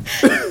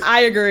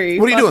 I agree.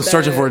 What are you Fuck doing? that.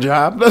 Searching for a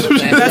job?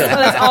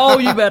 That's all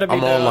you better be I'm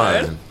doing.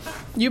 online.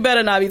 You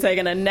better not be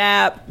taking a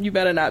nap. You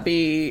better not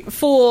be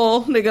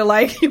full, nigga.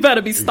 Like, you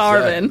better be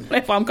starving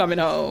if I'm coming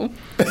home.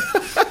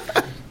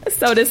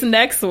 So this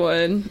next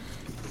one,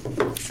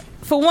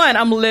 for one,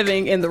 I'm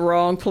living in the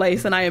wrong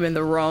place and I am in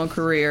the wrong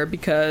career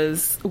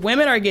because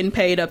women are getting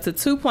paid up to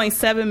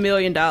 $2.7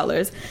 million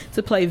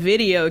to play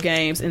video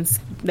games and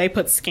they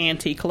put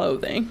scanty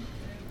clothing.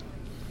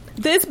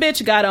 This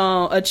bitch got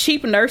on a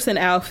cheap nursing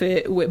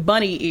outfit with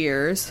bunny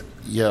ears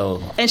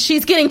Yo, and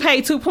she's getting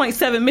paid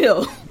 $2.7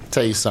 million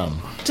tell you something.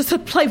 just to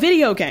play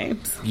video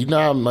games. You know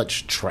how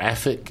much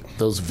traffic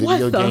those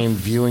video What the game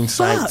viewing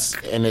sites,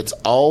 fuck? and it's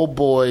all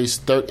boys.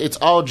 It's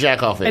all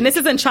jack off. And this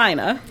is in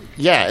China.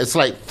 Yeah, it's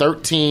like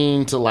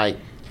 13 to like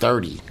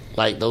 30.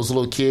 Like, those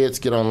little kids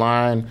get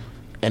online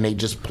and they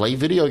just play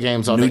video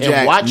games on New it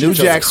and watch New each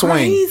other. Jack Swing.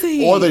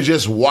 Crazy. Or they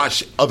just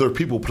watch other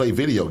people play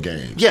video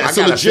games. Yeah, I it's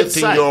a got a legit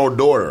site. 15-year-old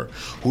daughter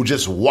who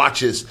just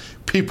watches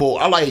people.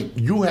 I like,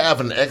 you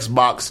have an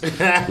Xbox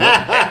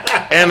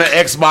and an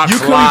Xbox You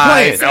couldn't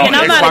play Live. it. And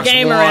I'm not a Xbox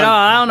gamer One. at all.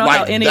 I don't know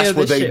how any that's of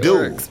what this they shit do.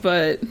 works,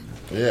 but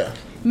Yeah.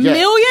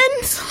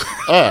 millions?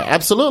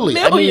 Absolutely.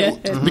 I mean,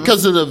 Millions.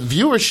 because of the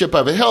viewership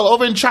of it. Hell,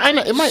 over in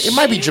China, it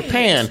might be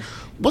Japan.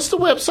 What's the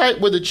website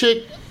where the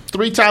chick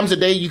 3 times a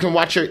day you can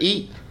watch her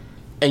eat?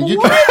 And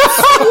you can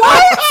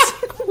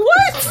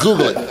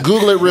What?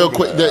 Google it real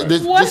quick. What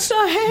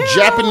the hell?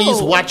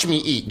 Japanese watch me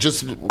eat,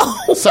 just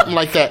something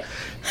like that.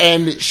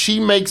 And she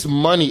makes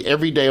money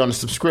every day on a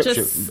subscription.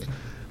 Just-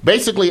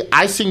 Basically,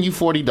 I send you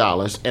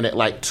 $40, and at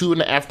like 2 in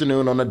the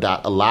afternoon on the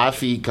dot, a live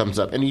feed comes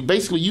up, and you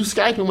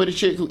Skyping with a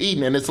chick who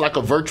eating, and it's like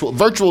a virtual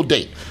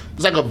date.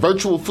 It's like a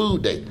virtual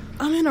food date.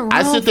 I'm in a real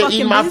I sit there fucking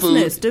eating my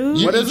business, food. dude.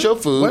 You What eat is your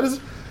it? food. What is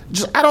it?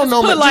 I don't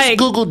know, Put man. like Just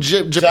Google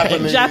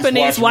Japan.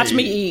 Japanese watch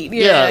me eat.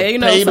 Yeah, you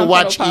know, pay to something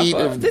watch will pop eat,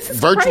 up. This is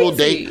virtual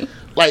crazy. date.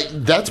 Like,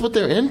 that's what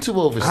they're into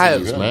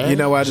overseas, man. You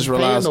know what? I just paying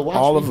realized to watch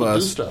all of people do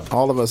us stuff.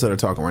 that are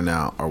talking right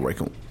now are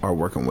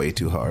working way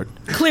too hard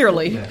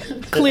Clearly.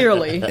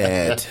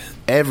 at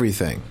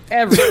everything.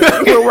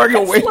 Everything. We're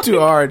working way too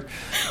hard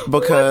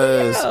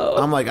because hell?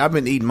 I'm like, I've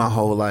been eating my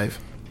whole life.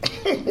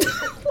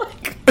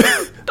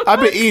 I've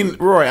been eating,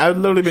 Roy. I've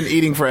literally been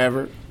eating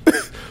forever,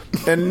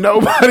 and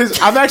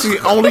I've actually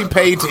only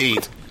paid to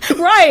eat.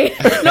 Right.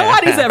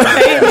 Nobody's ever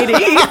paid me to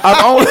eat.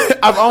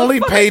 I've only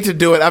paid to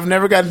do it. I've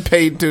never gotten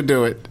paid to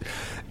do it,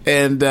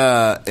 and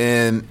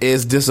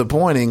it's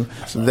disappointing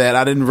that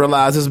I didn't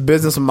realize this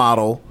business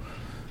model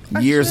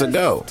years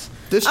ago.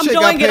 This I'm chick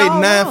got doing it paid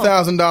all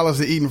 $9,000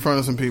 to eat in front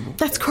of some people.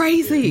 That's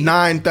crazy.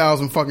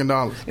 $9,000 fucking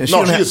dollars. And No,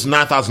 don't she have- gets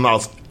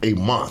 $9,000 a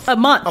month. A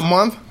month. A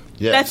month?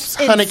 Yes.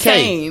 That's 100K.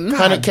 insane.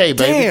 100K, baby.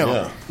 Damn.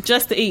 Yeah.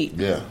 Just to eat.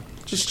 Yeah.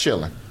 Just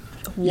chilling.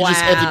 Wow. You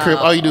just at the crib.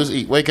 All you do is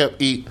eat. Wake up,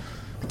 eat.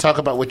 Talk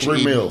about what you 3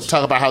 eat. meals.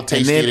 Talk about how and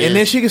tasty it is.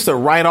 then she gets to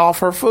write off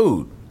her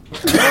food.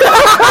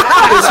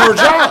 It's her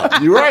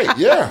job. You're right.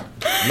 Yeah.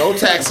 No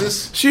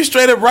taxes. She's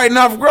straight up writing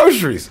off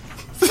groceries.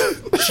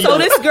 So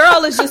this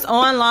girl is just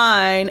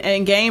online,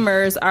 and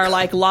gamers are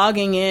like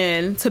logging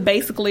in to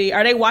basically.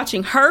 Are they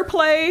watching her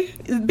play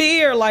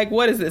B, or like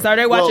what is this? Are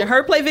they watching Well,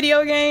 her play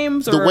video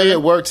games? Or? the way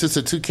it works, it's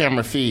a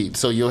 2-camera feed.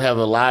 So you'll have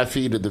a live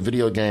feed of the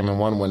video game in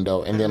one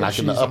window, and then like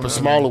in the upper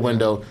smaller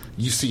window,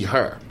 you see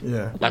her.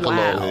 Yeah. Like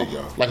Wow.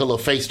 a little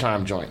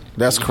FaceTime joint.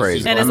 That's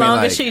crazy. And I as mean, long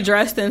like, as she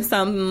dressed in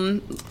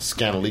something,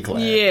 Scantily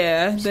clad.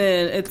 yeah,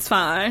 then it's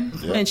fine,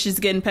 Yeah. and she's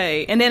getting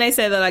paid. And then they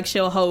said that like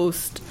she'll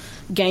host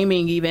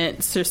gaming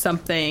events or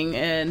something,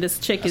 and this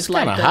chick is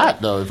like Kind of the-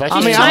 hot though. If I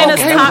She's can China's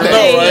okay top with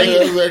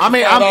paid. I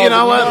mean, you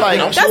know what? Like,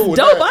 That's dope.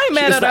 I ain't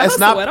mad at her. it's hustle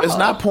not. at It's all.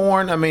 not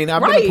porn. I mean,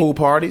 I've been Right. to pool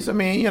parties. I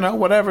mean, you know,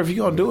 whatever. If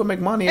you're gonna do it, make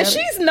money. And at it.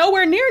 she's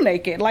nowhere near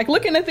naked. Like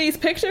looking at these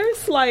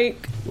pictures,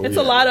 like it's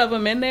a lot of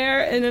them in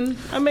there. And then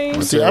I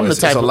mean, See, I'm the It's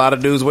type a of lot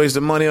of dudes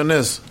wasting money on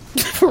this.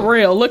 for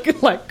real, looking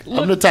like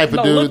I'm the type of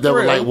no, dude look that would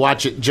through. like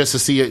watch it just to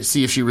see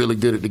if she really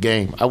good at the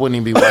game. I wouldn't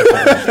even be watching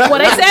it. Well,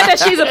 they said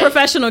that she's a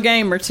professional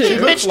gamer too.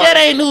 Bitch, that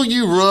ain't who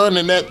you run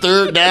in that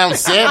third down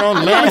set on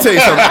Let me man. tell you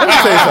something. Let me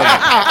tell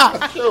you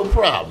something. No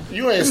problem.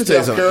 You ain't Let me tell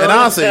you Steph something. Curry. And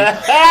honestly,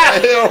 What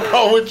the hell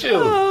wrong with you?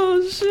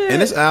 Oh shit!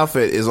 and this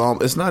outfit is on.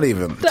 It's not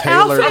even the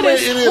tailored. outfit it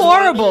is is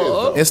what it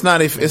horrible. It's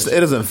not. It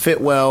doesn't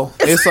fit well.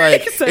 It's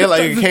like He said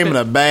it came in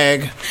a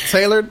bag.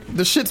 Tailored?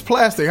 The shit's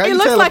plastic. How It you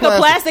looks tailor like a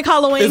plastic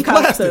Halloween It's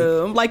plastic.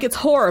 costume. Like it's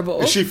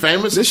horrible. Is she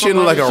famous? This or shit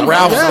look like something? a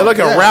Ralph's. Yeah, It look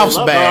like yeah. a Ralph's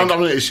No, bag.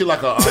 no, is she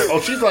like a?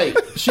 She's like.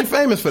 She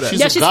famous for that.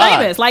 Yeah, a she's god.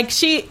 famous. Like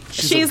she's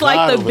a like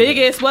god the over there.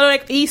 biggest. What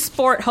like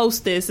e-sport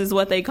hostess is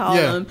what they call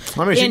Yeah. them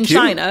I mean, she in cute.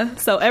 China.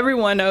 So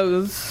everyone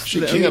knows. She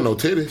got no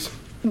titties.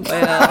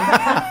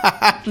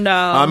 Well, no.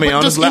 I mean,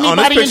 on does this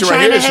anybody in picture right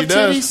China here, she have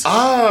does. titties?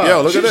 Ah,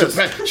 Yo, look at she's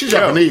this. She's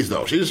Japanese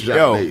though. She's Yo,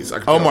 Japanese. I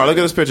can tell Omar, you. look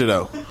at this picture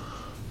though.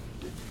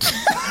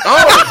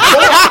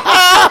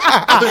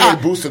 I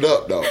think they boosted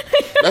up though.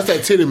 That's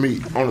that titty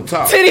meat on the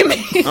top. Titty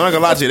meat. I'm not gonna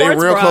lie to you, they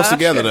Sports real bra. close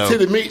together though.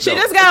 Titty meat. She though.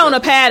 just got on a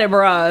padded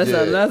bra.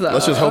 So Yeah. that's all.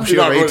 Let's just hope she's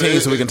You over know,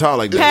 18 so we can talk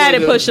like this.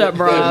 Padded push-up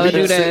bra. meat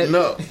Do sitting that.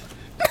 up.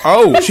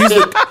 Oh, she's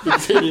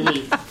the, Titty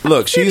meat.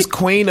 look. She's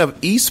queen of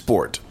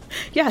e-sport.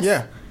 Yes.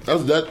 Yeah.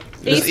 That's that.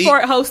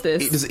 E-sport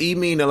hostess. Does e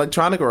mean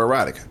electronic or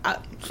erotic? I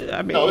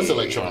mean, No, it's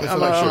electronic. It's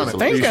electronic.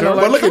 thinking sure?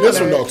 But look at this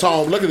one electronic.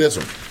 though, Tom. Look at this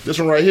one. This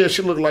one right here.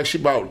 She look like she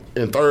about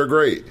in 3rd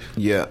grade.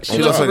 Yeah, She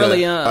looks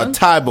really young. a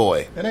Thai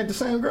boy. That ain't the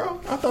same girl?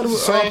 I thought it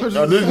was Same. pictures.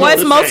 This- Well,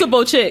 it's this multiple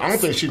ain't- chicks. I don't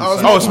think she's. Oh,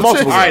 it's the same. it's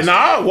multiple All right, chicks. now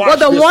I watch Well,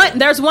 the this one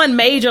there's one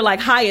major like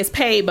highest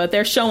paid, but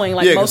they're showing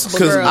like Yeah, multiple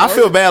because girls. I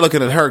feel bad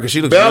looking at her because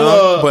she looks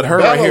Bella, young, but her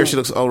right Bella- here she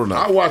looks older now.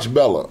 I watch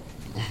Bella.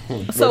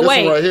 So this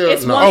wait, one right here,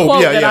 it's no. one Oh,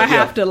 quote yeah, that yeah, I yeah.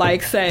 have to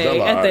like say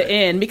Bella, at the alright.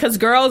 end because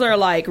girls are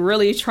like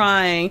really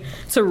trying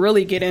to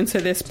really get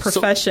into this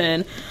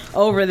profession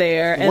over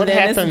there, and what then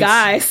this happens-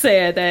 guy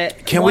said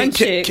that Can one we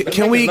chick.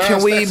 can we Make it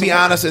be non-sexual.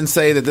 honest and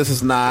say that this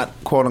is not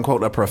quote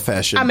unquote a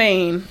profession? I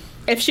mean,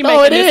 If she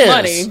making it this is.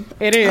 money,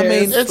 it is. I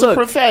mean, It's look, a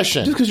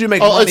profession. Just because you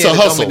make Oh, money, it's a at it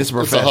don't hustle. mean it's a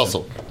It's a profession.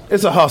 hustle.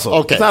 It's a hustle.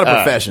 Okay, It's not a all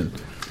right. profession.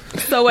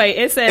 So wait,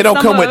 it says It don't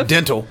some come of, with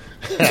dental.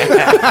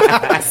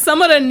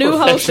 some of the new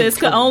hostess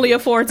could only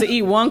afford to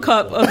eat 1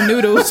 cup of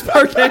noodles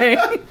per day.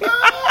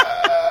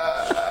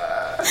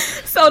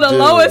 So the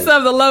lowest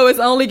of the lowest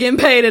only getting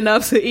paid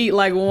enough to eat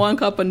like 1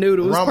 cup of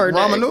noodles per day.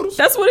 Ramen noodles?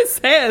 That's what it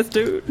says,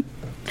 dude.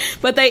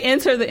 But they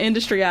enter the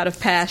industry out of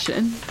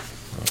passion.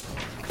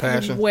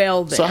 Passion.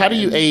 Well, then. So how do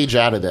you age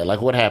out of that?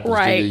 Like, what happens?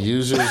 Right. Do your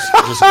users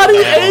just How do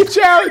you go down? age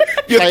out?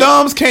 Your Like-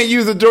 thumbs can't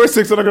use the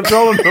joysticks on the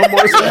controller no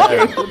more.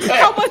 So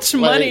How much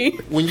money?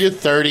 Like, when you're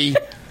 30,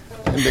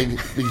 and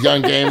the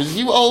young gamers,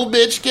 you old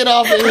bitch, get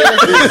off of here.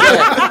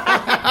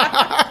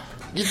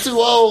 You're too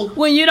old.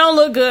 When you don't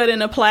look good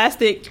in a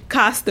plastic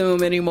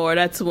costume anymore,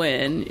 that's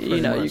when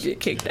you get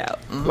kicked out.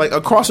 like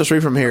across the street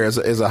from here is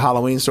a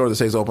Halloween store that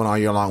stays open all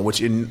year long.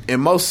 Which in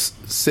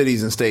most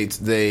cities and states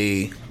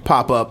they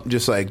pop up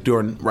just like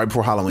right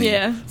before Halloween.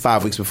 Yeah.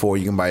 5 weeks before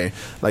you can buy it.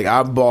 Like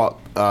I bought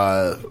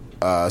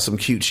some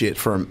cute shit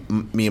for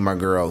me and my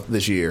girl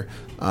this year.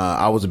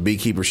 I was a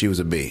beekeeper, she was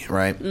a bee.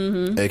 Right.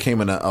 Mm-hmm. It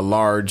came in a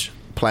large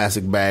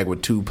plastic bag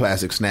with 2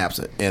 plastic snaps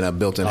and a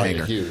built-in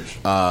hanger. Huge.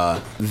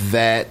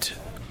 That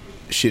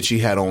shit she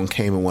had on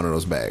came in one of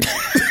those bags.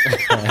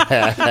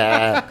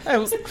 It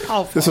was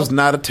awful. This was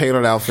not a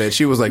tailored outfit.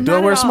 She was like, "Do I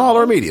Not wear at small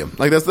all. or medium?"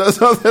 Like that's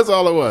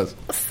all it was.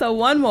 So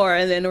one more,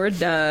 and then we're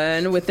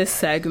done with this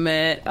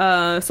segment.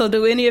 So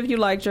do any of you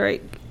like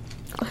Drake?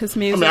 His I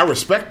music? mean, I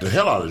respect the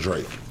hell out of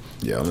Drake.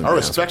 Yeah, I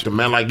respect him,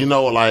 man. Like, you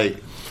know, like,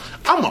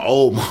 I'm an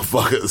old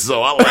motherfucker,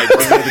 so I like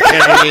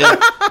Kane.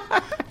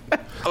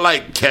 I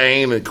like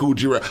Kane and Cool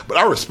G Rap, but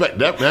I respect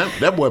that, man.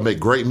 That boy make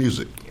great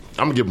music.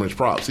 I'm gonna give him his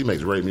props. He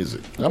makes great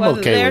music. I'm Well, okay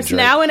with there's Drake.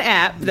 now an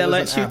app that There's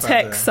lets an you app out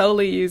there. text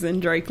solely using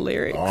Drake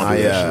lyrics.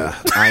 I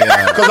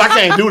Because I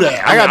can't do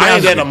that. I gotta be ain't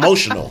honest that with you.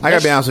 emotional. I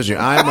gotta be honest with you.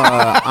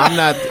 I'm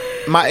not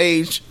my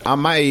age.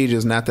 My age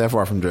is not that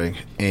far from Drake,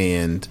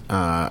 and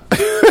I'm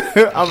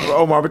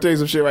Omar. I'm gonna tell you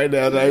some shit right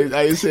now. That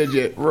I ain't said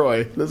yet.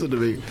 Roy, listen to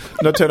me.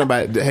 Don't tell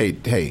nobody.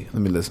 Hey,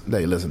 let me listen.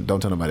 Hey, listen. Don't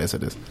tell nobody I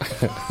said this.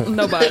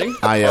 Nobody.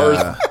 I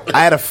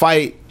had a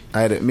fight.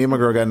 Me and my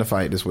girl got in a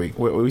fight this week.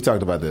 We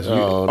talked about this.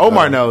 Oh,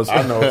 Omar no. knows.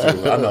 I know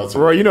too. I know too.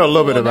 Roy, you know a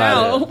little bit Well,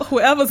 about now, it.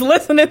 whoever's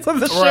listening to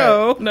the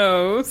show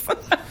knows.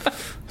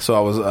 So I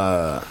was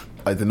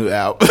like the new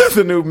album,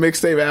 the new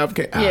mixtape album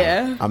came.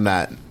 Yeah. I'm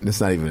not. It's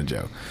not even a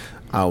joke.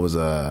 I was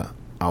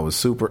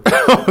super.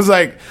 I was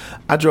like,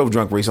 I drove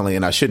drunk recently,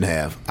 and I shouldn't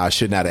have. I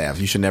should not have.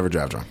 You should never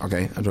drive drunk.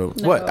 Okay, I drove.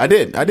 No, what I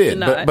did, should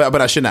not.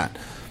 but I should not.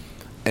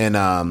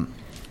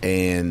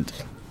 And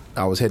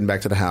I was heading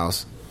back to the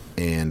house,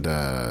 and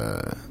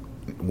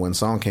one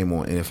song came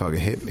on, and it fucking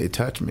hit. It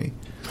touched me.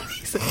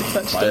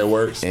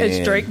 Fireworks.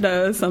 As Drake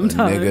does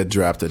sometimes. Nigga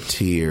dropped a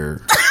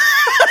tear.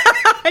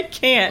 I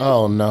can't.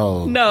 Oh,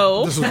 no.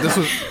 No. This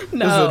was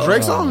No. a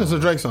Drake song. This is a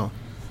Drake song.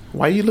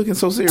 Why are you looking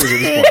so serious at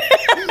this point?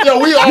 Yo,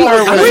 we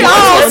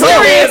all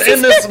serious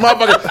in this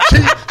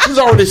motherfucker. She's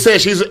already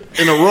said she's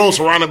in a room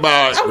surrounded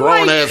by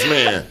grown ass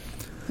men.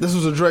 This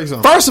was a Drake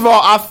song. First of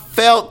all, I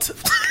felt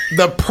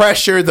the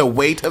pressure, the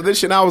weight of this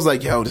shit. I was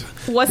like, yo,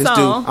 What this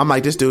song? dude. I'm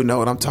like, this dude know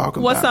what I'm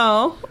talking What about.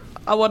 song?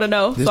 I want to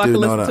know This so I can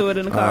dude know listen that. to it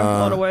in the car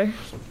on the way.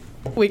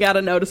 We got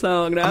to know the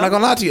song now. I'm not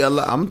gonna lie to you.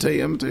 I'm gonna tell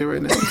you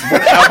right now.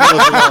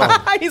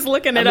 He's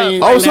looking it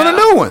mean- up. Oh, it's on a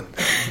new one.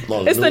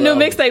 It's the new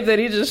mixtape that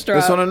he just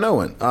dropped. It's on a new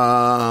one.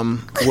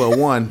 Well,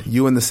 one,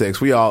 You and the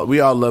Six. We all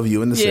love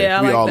You and the Six. Yeah,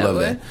 I we like all that love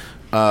one.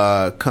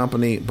 that.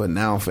 Company, but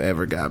Now and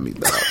Forever got me.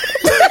 Dog.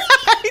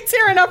 He's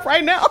tearing up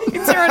right now.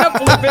 He's tearing up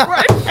a little bit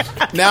right now.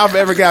 Now and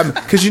Forever got me.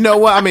 Because you know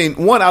what? I mean,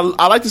 one, I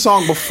like the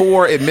song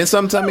before it meant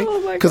something to me. Oh,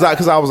 my Because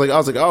God. I was like,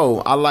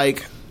 oh, I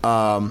like.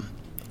 I'm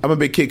a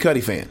big Kid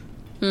Cudi fan.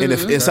 And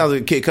Mm-hmm. it sounds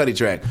like a Kid Cudi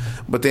track,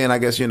 but then I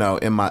guess in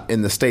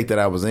the state that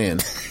I was in,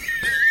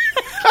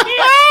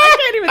 I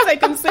can't even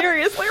take him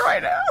seriously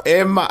right now.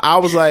 I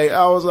was like,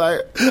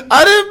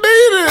 I didn't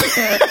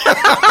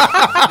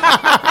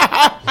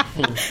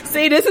mean it.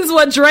 See, this is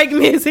what Drake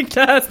music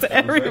does to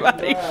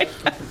everybody.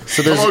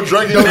 So there's Oh,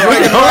 Drake.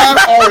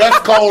 Oh, that's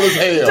cold as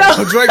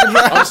hell. Drake and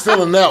Drake. I'm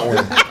still in that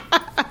one.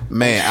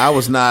 Man, I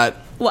was not.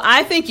 Well,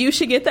 I think you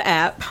should get the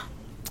app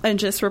and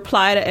just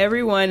reply to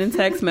everyone in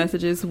text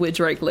messages with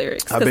Drake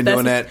lyrics. I've been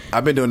doing that.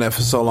 I've been doing that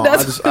for so long.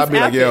 That's what I'd be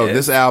like, this yo, app is.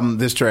 this album,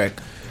 this track.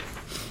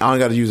 I don't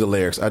got to use the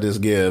lyrics. I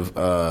just give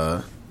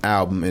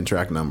album and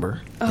track number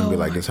and be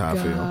like, this is how I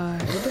feel.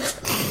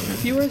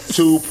 You were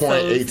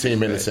 2.18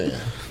 minutes in.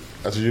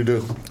 That's what you do.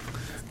 2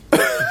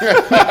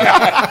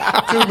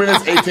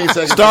 minutes, 18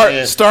 seconds. Start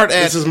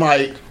at. This is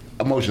my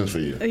emotions for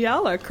you.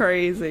 Y'all are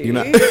crazy. You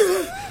know-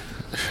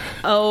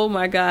 Oh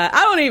my God.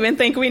 I don't even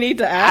think we need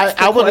to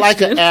ask. I would like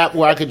question. an app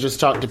where I could just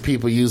talk to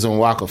people using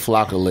Waka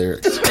Flocka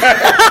lyrics.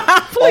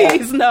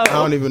 Please, no. I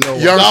don't even know.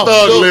 Young Go,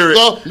 Thug go, lyrics.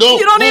 go,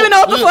 You don't even know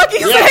what the fuck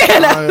he's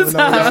saying at the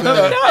time.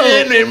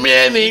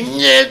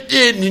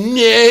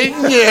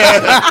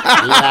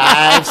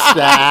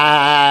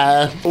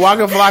 Lifestyle.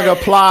 Waka Flocka,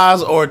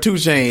 Plies, or 2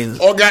 Chainz.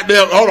 Oh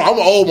goddamn! Hold on, I'm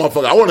an old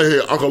motherfucker. I want to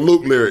hear Uncle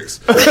Luke lyrics.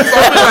 So I'm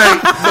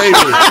like,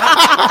 baby,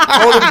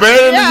 on the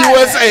Band in the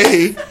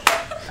USA,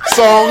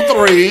 song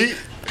 3.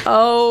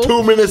 Oh,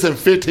 2 minutes and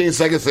 15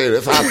 seconds later.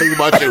 That's how I think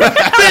about you.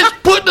 Bitch,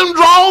 put them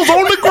drawers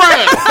on the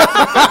ground.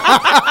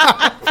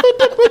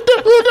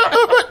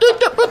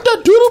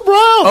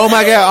 Oh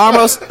my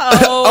God,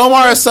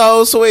 Omar is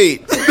so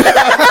sweet.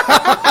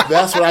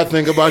 That's what I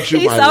think about you,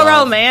 he's my so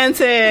love.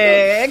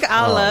 romantic.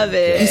 I love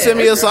it. He sent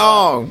me a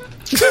song.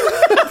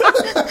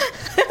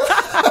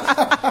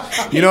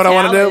 You know what I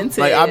want to do?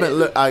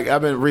 Talented. Like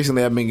I've been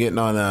recently. I've been getting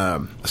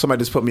on. Somebody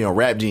just put me on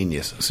Rap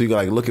Genius, so you can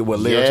like look at what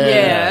lyrics.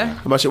 Yeah.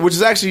 About shit, which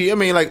is actually, I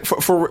mean, like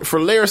for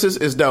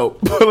lyricists, it's dope.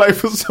 But like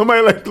for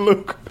somebody like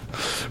Luke,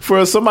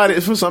 for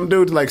some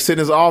dude to like sit in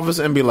his office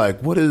and be like,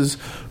 "What does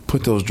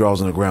put those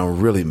drawers on the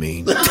ground really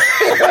mean?"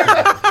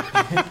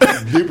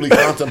 Deeply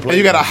contemplating. And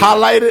you got to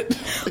highlight it.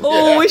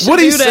 Oh, we should What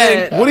do he's that.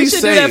 saying? What we he's should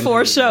do saying? that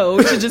for a show.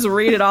 We should just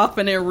read it off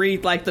and then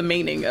read like the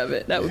meaning of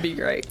it. That would be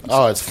great.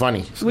 Oh, it's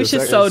funny. We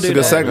should so do It's a that.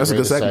 good segment. That's a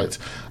good segment.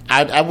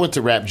 I went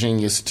to Rap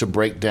Genius to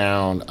break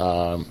down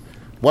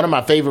one of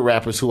my favorite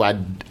rappers who I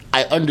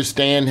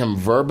understand him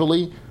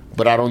verbally,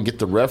 but I don't get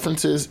the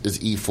references, is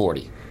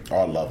E40. Oh,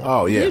 I love it.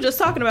 Oh You yeah. were just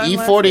talking about him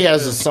last E40 week.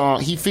 has a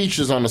song. He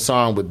features on the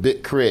song with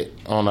Big Crit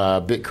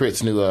on Big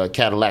Crit's new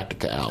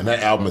Cadillactica album. And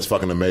that album is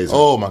fucking amazing.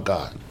 Oh my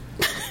God!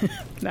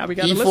 Now we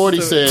got to E40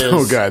 listen to it. says,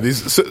 Oh God,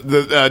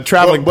 the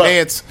traveling But-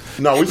 pants.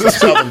 No, we just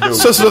tell them, dude.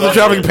 Sisters of the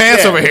traveling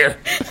pants over here.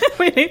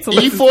 We need to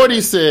listen.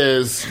 E40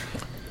 says,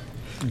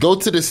 go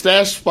to the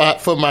stash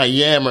spot for my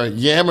yammer.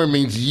 Yammer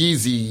means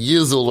Yeezy,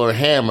 Yizzle, or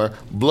hammer.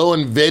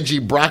 Blowing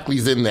veggie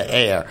broccolis in the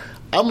air.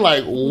 I'm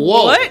like,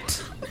 whoa.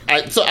 What?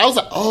 So I was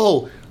like,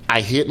 oh, I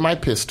hit my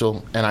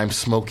pistol and I'm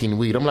smoking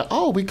weed. I'm like,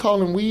 oh, we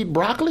calling weed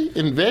broccoli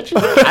and veggie?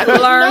 I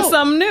didn't Learn know.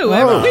 something new.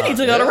 We need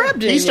to go to Rap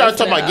Genius. He starts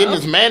talking about now. getting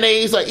his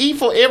mayonnaise. Like,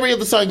 for every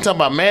other song, he talking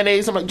about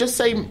mayonnaise. I'm like, just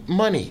say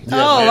money.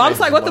 Oh, I was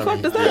like, what the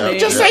fuck does that mean?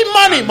 Just say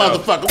money,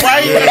 motherfucker.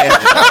 Why?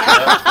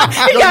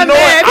 He Yo, got you know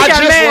mad. what? He I got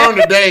just mad.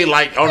 learned today,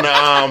 like on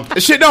the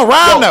This shit don't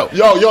rhyme though.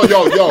 Yo,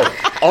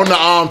 on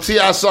the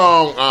T.I.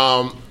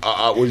 song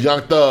with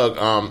Young Thug,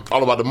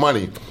 All About the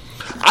Money.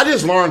 I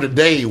just learned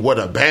today what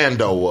a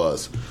bando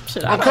was.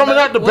 Shit, I I'm don't coming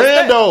know. out the What's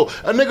that? bando.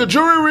 A nigga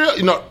jury real.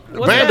 You know,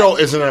 What's bando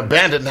that? is an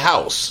abandoned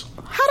house.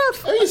 How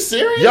the Are you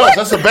serious? Yo,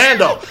 that's a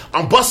bando.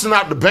 I'm busting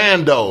out the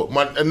bando.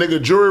 A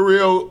nigga jury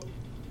real.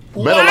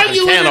 Why are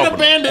you in an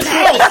abandoned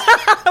house?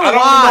 I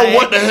don't know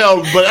what the hell,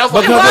 but that's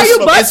like, Why are you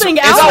busting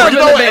out of you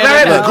an know, and I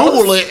had abandoned to house?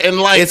 Google it and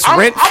like It's I'm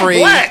rent-free.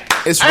 black.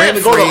 It's I had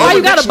to go to rent-free. Why Urban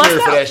you gotta bust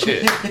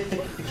Dictionary for out? that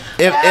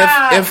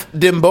shit. If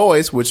them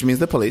boys, which means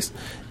the police,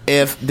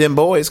 if them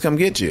boys come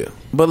get you.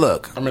 But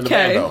look, I'm in the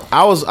Okay. bando.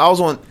 I was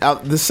on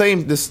the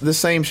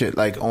same shit,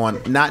 like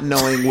on not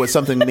knowing what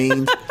something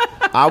means.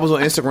 I was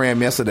on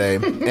Instagram yesterday,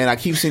 and I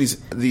keep seeing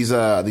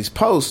these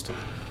posts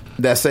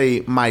that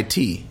say my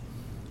tea.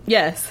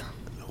 Yes.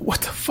 What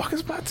the fuck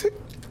is my tea?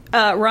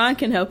 Ron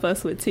can help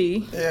us with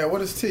T. Yeah,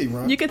 what is T,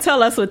 Ron? You can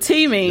tell us what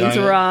T means,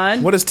 Yeah.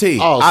 Ron. What is tea?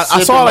 Oh, I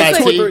sipping saw like my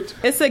two or tea.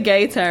 three. It's a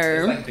gay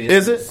term.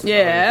 Is it?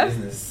 Yeah.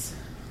 Business.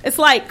 It's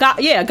like,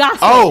 gossip.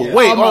 Oh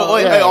wait!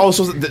 Almost.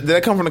 So did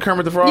that come from the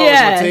Kermit the Frog?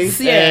 Yes, With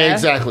tea? yeah.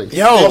 Exactly.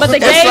 Yo, But the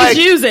it's gays like-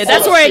 use it.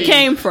 That's where it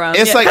came from.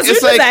 It's like- because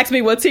it's you just like- asked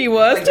me what T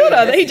was too. The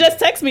other, he just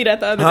texted me that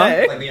the other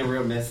day. Like being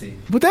real messy.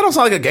 But that don't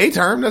sound like a gay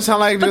term. That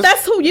sound like But just.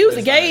 that's who use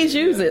it. Gays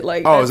use it.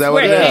 Like, Oh, that's is that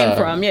where what it it came is?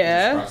 from?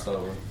 Yeah.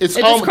 Crossover. It's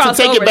It just to take crossed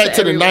it back over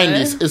to the to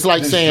 90s. It's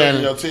like Just drinking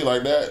saying, your tea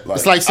like that.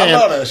 It's like saying- I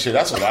love that shit.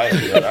 That's what I do.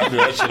 I do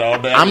that shit all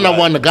day. I'm not Like,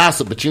 one to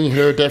gossip, but you ain't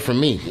heard that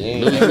from me.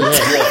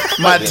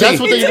 my tea. That's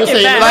what they used to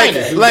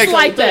say. It's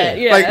like that.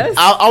 Like Yes.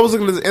 I was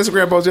looking at this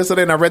Instagram post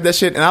yesterday, and I read that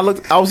shit, and I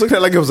was looking at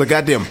it like it was a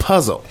goddamn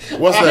puzzle.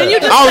 What's Then you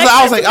that? just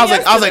I was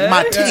texted like, me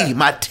my yesterday. tea,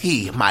 my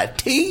tea, my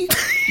tea,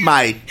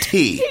 my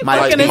tea, my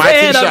Fucking tea, his my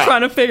head tea up shop.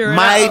 trying to figure it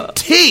My out.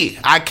 tea.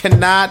 I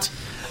cannot.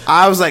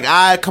 I was like,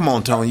 come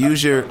on, Tone,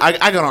 use your. I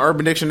got on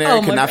Urban Dictionary.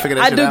 Oh my Cannot God. figure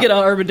that I shit do out. get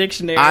on Urban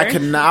Dictionary. I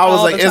could not. I was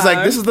all like, the it's like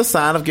time. this is the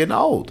sign of getting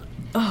old.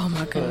 Oh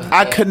my god.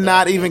 I could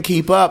not even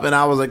keep up, and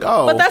I was like,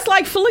 oh, But that's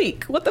like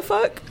Fleek. What the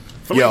fuck?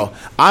 yo,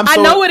 I'm. I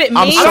So, know what it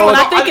I'm means, so, but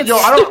I think it's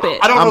stupid.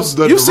 I don't know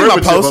the you've seen my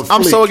derivative post. of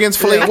I'm so fleek. against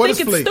Fleek. I What think is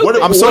it's Fleek?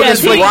 stupid. I'm so Yes,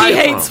 against he, Fleek. he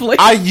hates Fleek.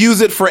 I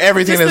use it for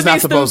everything Just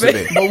that's to not be supposed to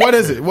stupid. be. But what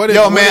is it? What is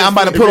Yo, what man, is I'm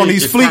about to Fleek? put on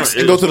these It's fleeks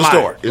and go to the fine.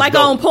 store. It's Like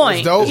dope. on point.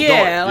 It's dope.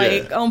 Yeah, Yeah.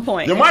 like on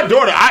point. Yo, my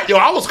daughter,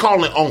 I was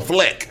calling it on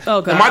Fleck.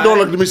 Oh, God. And my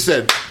daughter looked at me and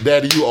said,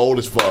 Daddy, you old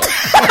as fuck.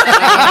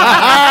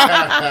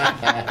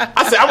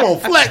 I said, I'm on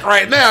Fleck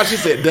right now. She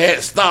said,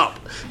 Dad, stop.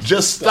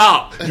 Just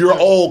stop. You're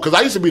old. Because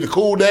I used to be the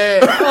cool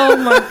dad. Oh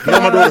my god. Now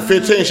my daughter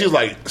 15. She was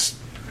like,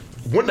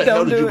 when the hell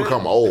Don't did do you it.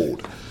 become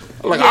old?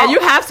 I'm like, Yeah, you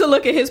have to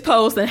look at his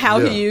post and how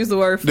Yeah. he used the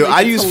word. Dude, Fleek.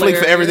 I It's use Fleek for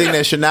hilarious. everything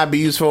that should not be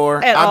used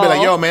for. At I'd be like,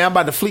 all. yo, man, I'm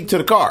about to fleek to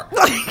the car.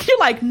 You're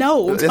like,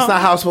 no. That's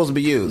not how it's supposed to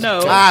be used.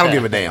 No. I don't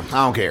give a damn.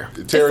 I don't care.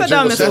 Terry It's the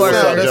dumbest Jingles, word. what's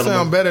up, That gentlemen?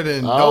 sounds better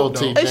than Oh, dope,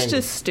 though. T. It's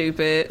just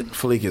stupid.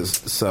 Fleek is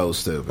so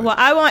stupid. Well,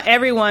 I want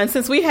everyone,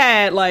 since we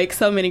had like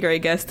so many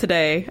great guests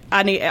today,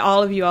 I need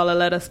all of you all to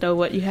let us know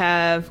what you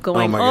have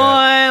going my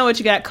God. on, what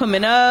you got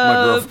coming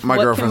up. My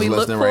what girlfriend's can we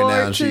listening look right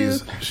now, and forward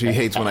to? she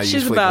hates when I She's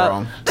use Fleek about-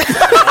 wrong.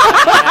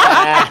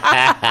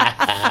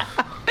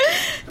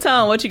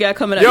 Tell them what you got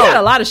coming up. Yo. You got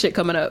a lot of shit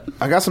coming up.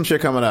 I got some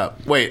shit coming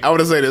up. Wait, I want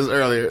to say this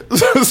earlier.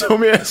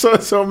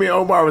 so me and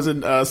Omar was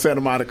in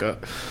Santa Monica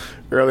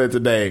earlier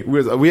today.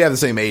 We have the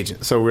same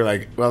agent, so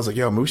I was like,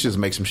 yo, we should just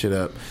make some shit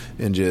up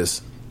and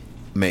just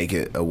make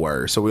it a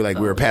word. So we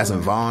were passing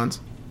Vons,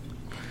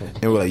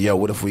 and we're like, yo,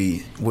 what if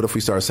we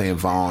start saying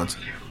Vons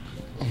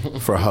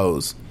for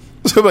hoes?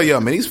 So yo,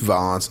 man, these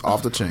Vons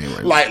off the chain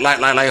right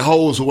now. Like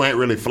hoes who ain't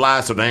really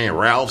fly, so they ain't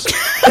Ralph's.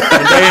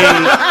 And they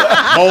ain't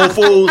Whole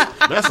Foods.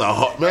 That's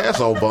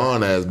a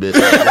Vaughn ass bitch.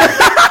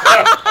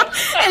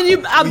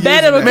 And I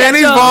bet it'll Man,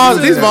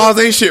 these Vons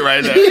ain't shit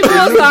right now. People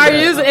will start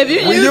using. If you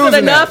use it using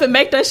enough that. and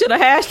make that shit a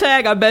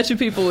hashtag, I bet you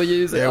people will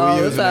use it Yeah, all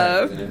we the using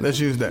time. that. Let's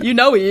use that. You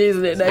know we're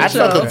using it I next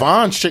felt show. a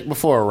Vaughn's chick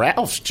before a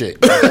Ralph's chick.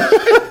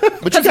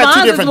 But you got Vons two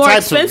is different more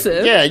types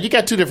expensive. of you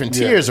got two different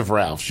tiers of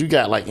Ralphs. You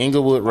got like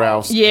Inglewood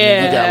Ralphs. and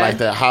Yeah. you got like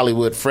that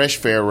Hollywood Fresh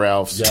Fare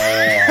Ralphs.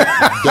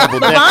 Yeah. Double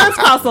Vons decker.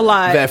 costs a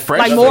lot, That fresh-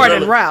 like more That's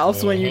than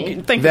Ralph's when you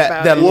can think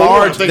about That it.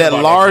 large think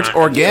about large that.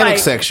 organic Like-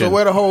 section. So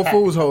where the Whole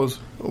Foods hoes?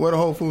 Where the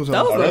Whole Foods hoes?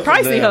 Those are that's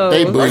pricey them. hoes.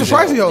 They Those bougie. are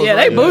pricey hoes. Yeah,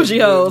 right? they bougie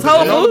hoes.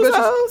 Whole Yeah. Foods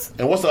hoes.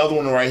 And what's the other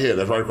one right here?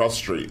 That's right across the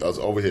street. That's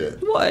over here.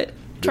 What?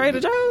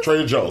 Trader Joe's?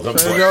 Trader Joe's. I'm Trader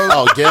sorry. Joe's.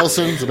 Oh,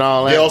 Gelson's and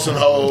all that. Gelson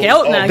hoes.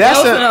 Now, That's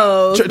Gelson a-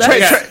 hoes. Tra-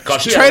 That's- tra- Yeah,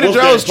 'cause she Trader had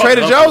Joe's. Wolfgang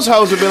Trader fucked Joe's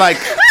hoes would be like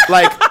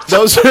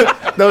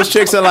those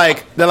chicks are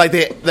like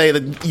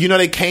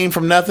they came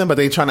from nothing, but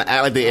they trying to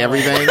act like they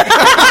everything.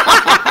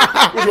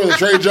 Which was the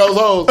Trader Joe's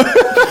hoes.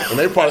 And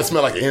they probably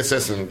smell like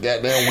incense and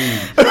goddamn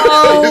weed.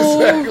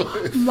 Oh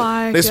Exactly.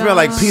 my They smell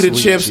like pita Sweet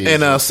chips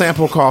Jesus. and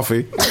sample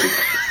coffee.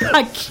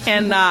 I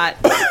cannot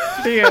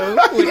deal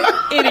with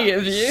any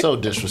of you. So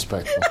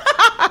disrespectful.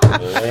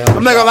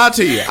 I'm not gonna lie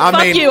to you. I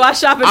Fuck mean, you, I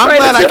shop at I'm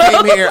Trader glad I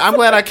Joe's. came here. I'm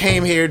glad I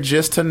came here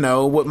just to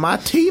know what my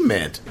tea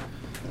meant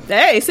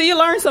Hey, see, you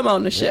learned some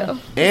on the show. and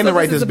to That's what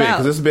write this is bit about.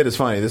 because this bit is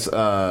funny. This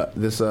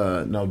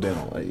no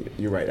dental.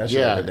 You're right. I should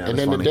Yeah, write it down. and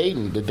It's then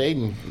funny. the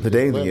dating thing,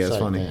 yeah, it's website,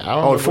 funny. man. I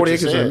don't know 40 what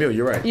acres you and a said. mule.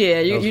 You're right. Yeah,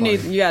 That was you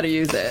funny. got to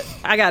use that.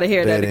 I got to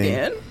hear that Dating.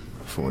 again.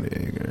 40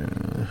 acres.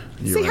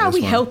 See how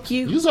we help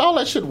you. Use all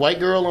that shit white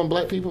girl on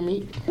black people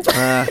meet.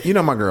 You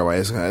know my girl, right?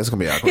 It's gonna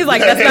be awkward. He's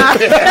like, that's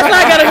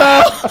not gonna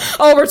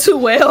go over too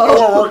well,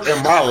 Or work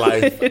in my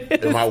life,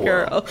 in my world.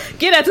 girl.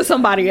 Get that to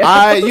somebody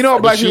else. You know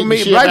what black people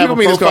meet? Black people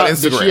meet is called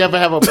Instagram. Did she ever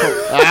have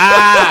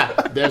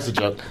a there's a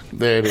joke.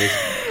 There it is.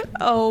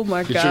 Oh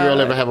my Did god! your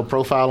girl ever have a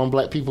profile on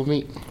black people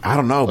meet? I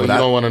don't know, but you I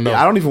don't wanna know.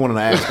 I don't even want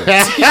to ask her.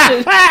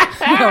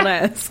 You don't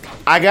ask.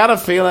 I got a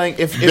feeling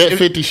if Bet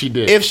 50 she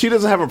did. If she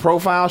doesn't have a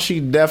profile, she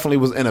definitely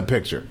was in a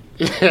picture.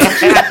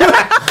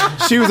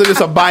 She was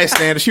just a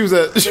bystander. She was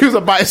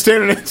a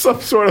bystander in some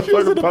sort of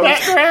fucking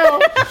post.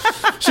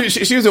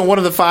 She was in one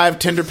of the 5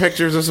 Tinder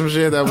pictures or some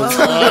shit. That was.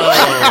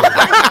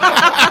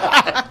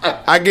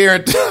 I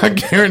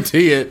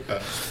guarantee it.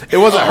 It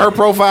wasn't her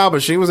profile,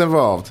 but she was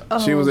involved.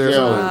 She was there.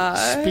 Yo,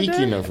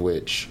 speaking of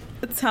which,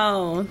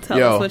 Tone, tell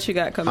Yo, us what you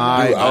got coming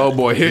up. oh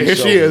boy, here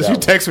she is. She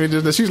texted me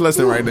just. She's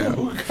listening right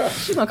now.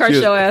 She's gonna curse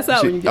your ass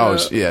out when you get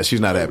up. Yeah, she's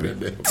not happy.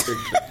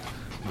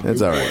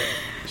 It's all right.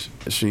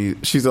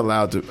 She's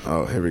allowed to.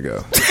 Oh, here we go.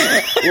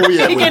 Where we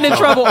at You're with getting in Tom?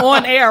 trouble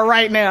on air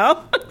right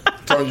now.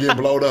 Tom getting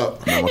blowed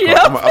up. I'm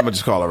gonna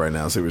just call her right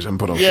now. See what I'm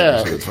put on.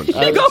 yeah, See what's funny.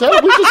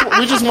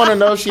 we just want to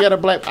know if she had a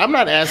black. I'm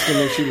not asking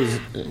if she was.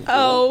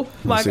 Oh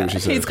my see what god, she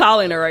said. he's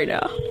calling her right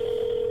now.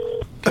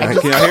 Can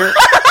y'all hear it?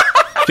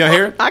 Can y'all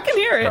hear it? I can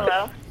hear it.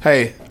 Hello.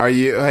 Hey,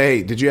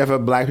 Hey, did you have a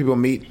Black People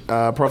Meet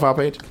profile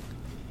page?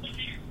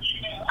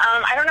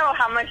 I don't know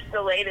how much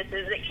delay this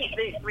is.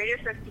 The radio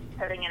starts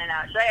cutting in and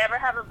out. Did I ever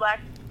have a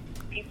black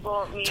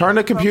people meet? Turn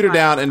the computer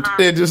profile? down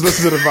and just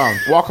listen to the phone.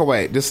 Walk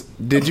away.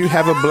 Did you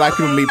have a Black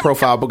People Meet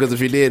profile? Because if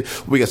you did,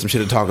 we got some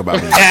shit to talk about.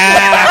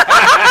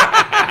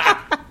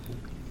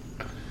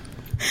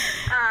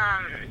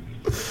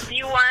 Do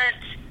you want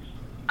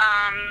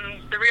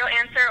the real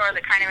answer or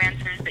the kind of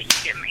answers that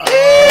you give me?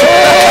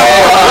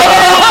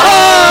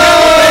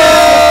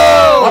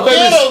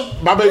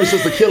 My baby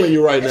sister killing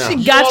you right now.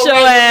 She got your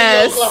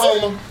ass.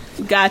 Oklahoma.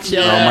 Got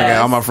your Oh my god,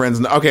 all ass. my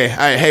friends. Okay, all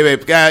right, hey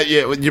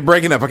babe, you're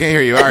breaking up. I can't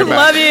hear you. All right, bye.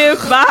 Love you.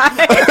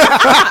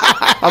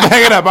 Bye. I'm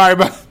hanging up. All right,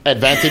 bye.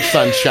 Advantage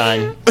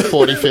Sunshine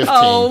 4015.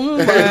 Oh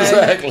my.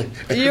 Exactly.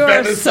 You are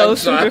Better so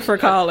sunshine. stupid for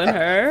calling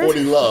her.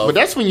 40 love. But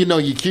that's when you know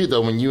you're cute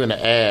though, when you in an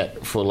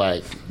ad for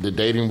like the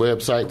dating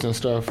websites and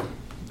stuff.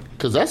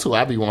 Cause that's who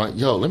I be wanting.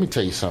 Yo, let me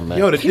tell you something, man.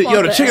 Yo, the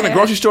want chick in the the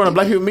grocery store and the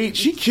Black People Meet,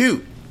 she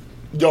cute.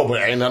 Yo,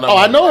 but ain't none of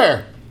I know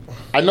her.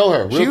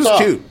 Real She was talk.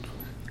 cute.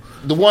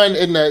 The one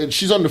in the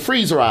she's on the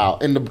freezer aisle,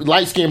 and the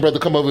light skinned brother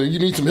come over. You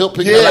need some help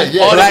picking Yeah, up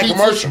yeah, all the black pizza.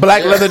 commercial.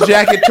 Black leather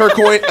jacket,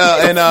 turquoise,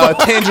 and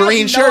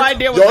tangerine shirt. No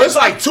idea what Yo, that it's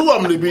like two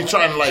of them to be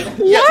trying to like.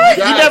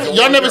 What?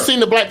 Y'all never seen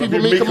the Black People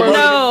Meet commercial?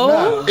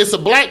 No. It's a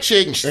black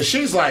chick, And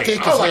she's like,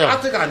 Thick I was as like, hell. I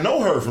think I know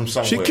her from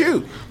somewhere. She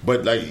cute.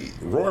 But like,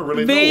 Roy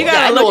really B, you know her.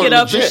 I gotta know look her it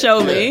up and legit.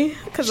 show me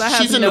because I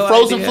have she's in no the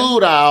frozen idea.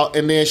 food aisle,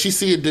 and then she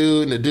see a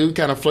dude, and the dude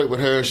kind of flirt with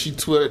her. She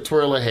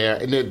twirl her hair,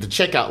 and then the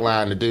checkout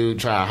line, the dude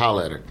try to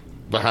holler at her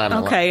behind her.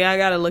 Okay, I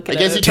gotta look it I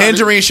guess up. he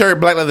Tangerine shirt,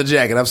 black leather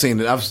jacket. I've seen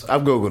it. I've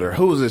googled her.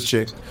 Who is this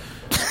chick?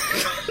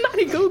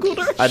 He Googled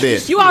her. I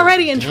did. You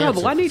already in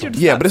trouble. I need you to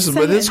Yeah, stop but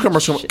this saying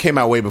commercial shit. came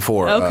out way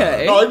before.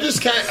 Okay. No, it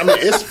just can't. I mean,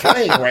 it's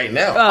playing right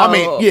now. Oh, I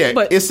mean, yeah,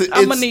 but it's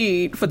I'm gonna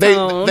need for they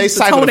tone they to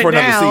siphoned tone it for it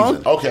another down.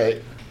 season.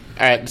 Okay.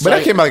 All right, so But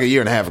that came out like a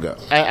year and a half ago.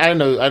 I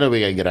know we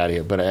gotta get out of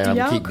here, but I'm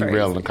Y'all keep crazy.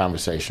 derailing the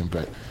conversation.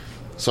 But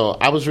so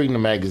I was reading a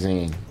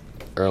magazine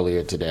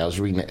earlier today. I was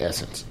reading the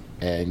Essence,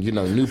 and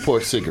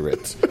Newport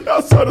cigarettes.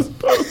 I saw this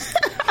post.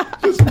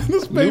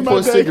 This made my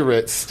Newport day.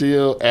 cigarettes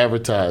still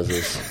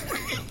advertises,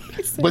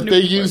 but they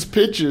use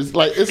pictures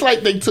like it's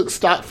like they took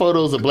stock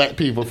photos of black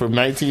people from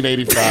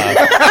 1985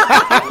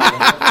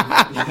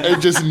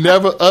 and just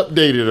never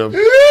updated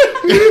them.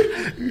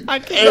 I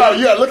can't. Yo,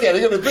 you gotta look at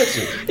it. Look at the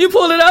picture. You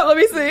pulled it up. Let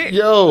me see.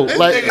 Yo,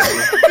 like He's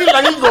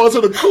like he's going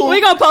to the cool. We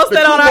gonna post the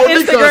that on Cool our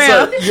Monique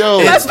Instagram. concert.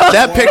 yo,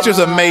 That picture's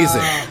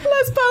amazing.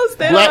 Let's post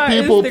that. black on our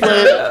people Instagram.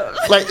 play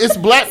like it's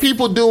black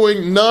people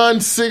doing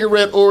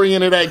non-cigarette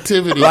oriented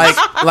activities. Do you they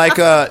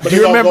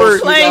don't remember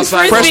go Playing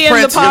Outside. frisbee in the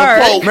Prince?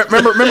 park.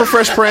 Remember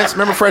Fresh Prince?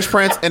 Remember Fresh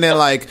Prince? And then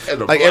like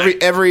And the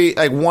every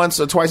like once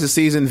or twice a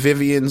season,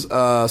 Vivian's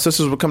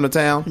sisters would come to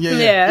town.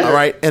 Yeah. All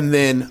right, and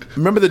then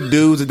remember the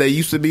dudes that they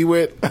used to be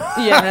with?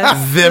 Yeah.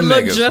 Them They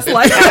look niggas. just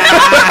like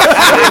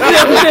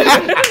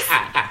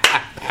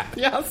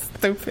y'all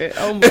stupid.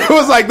 Oh my. It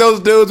was like those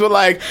dudes with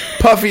like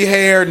puffy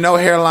hair, no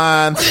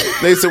hairline.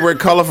 They used to wear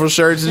colorful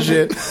shirts and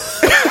shit.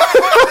 Socks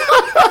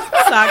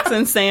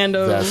and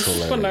sandals That's for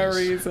no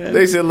hilarious. reason.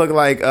 They used to look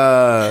like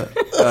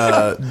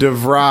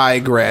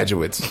DeVry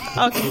graduates.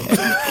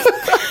 Okay.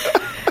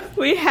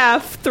 We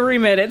have 3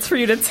 minutes for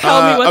you to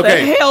tell me what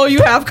okay. the hell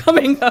you have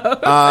coming up.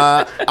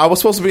 I was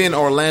supposed to be in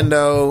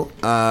Orlando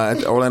at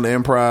the Orlando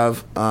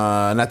Improv,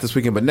 not this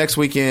weekend, but next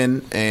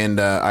weekend, and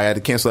I had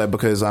to cancel that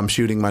because I'm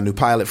shooting my new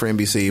pilot for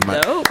NBC.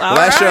 My Dope. the All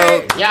last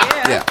right. show,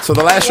 Yeah. So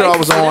the last Can't show I wait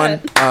was to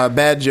see on,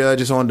 Bad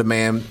Judge, is on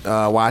demand.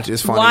 Watch it.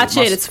 It's funny. Watch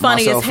it. It's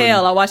funny as Myself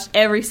hell. I and- watched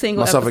every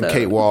single Myself episode. and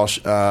Kate Walsh,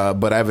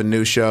 but I have a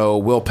new show.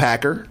 Will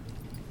Packer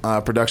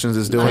Productions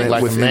is doing Like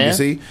it with a man?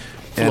 NBC.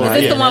 And, Is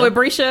this Yeah. the one with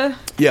Brescia?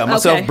 yeah,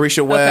 myself, Okay.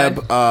 Brescia Webb,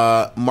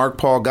 Mark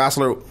Paul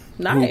Gosselaar, who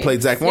Nice.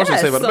 played Zach Morris on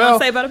Yes, Saved by the on Bell.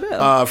 Saved by the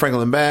Bell.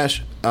 Franklin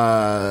Bash,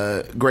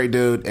 great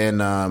dude, and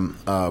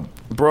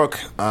Brooke.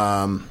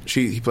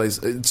 He plays.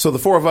 So the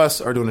four of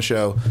us are doing a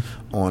show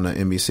on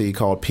NBC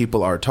called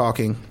People Are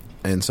Talking,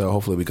 and so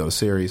hopefully we go to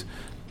series.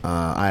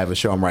 I have a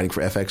show I'm writing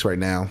for FX right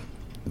now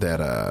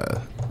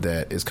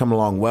that is coming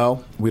along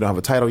well. We don't have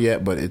a title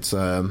yet, but it's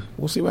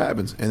we'll see what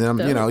happens. And then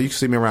you can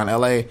see me around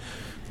LA.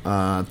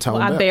 Tone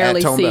Well, I Bell,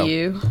 barely at Tone see Bell.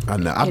 you I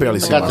know. I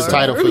barely see Got the myself.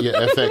 title for your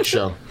FX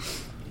show,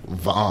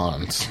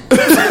 Vons.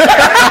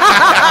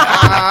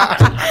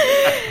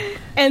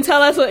 And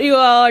tell us what you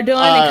all are doing.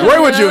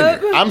 Roy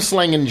Jr. I'm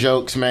slinging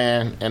jokes,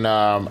 man, and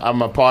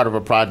I'm a part of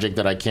a project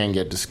that I can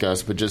get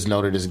discussed, but just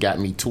know that it's got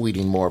me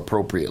tweeting more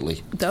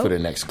appropriately Dope. for the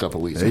next couple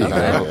of weeks. There you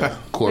Because I go. know We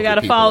corporate got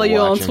to people follow are you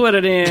on watching.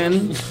 Twitter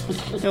then,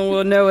 and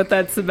we'll know what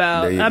that's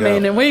about. There you I go.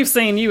 mean, and we've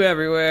seen you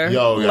everywhere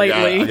Yo,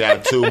 lately. I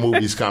got 2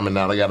 movies coming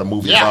out. I got a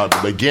movie about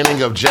the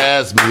beginning of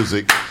jazz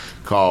music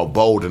called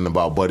Bolden,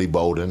 about Buddy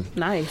Bolden.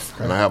 Nice.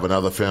 And I have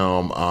another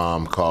film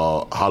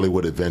called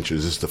Hollywood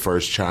Adventures. It's the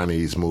first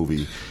Chinese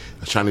movie,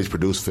 a Chinese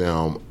produced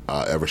film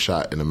ever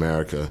shot in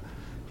America.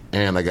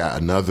 And I got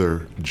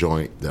another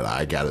joint that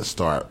I got to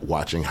start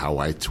watching how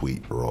I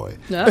tweet, Roy.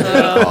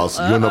 Because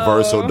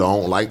Universal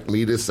don't like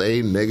me to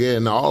say nigga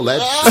and all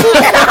that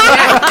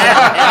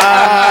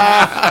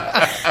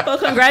shit. Well,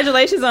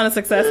 congratulations on the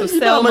success of You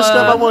know Selma. how much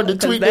stuff I wanted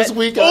to tweet 'cause this that-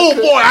 week? Oh,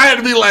 boy, I had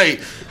to be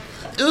like,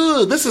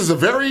 ugh, this is a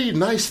very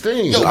nice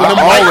thing. The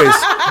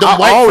I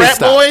white always frat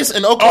stop. boys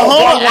in Oklahoma.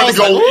 Oh, I wanted to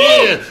go was like,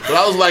 ooh. in, but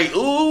I was like,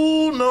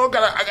 ooh, no,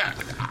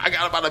 I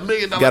got about $1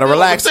 million. Gotta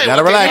relax,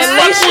 gotta relax.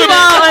 At least you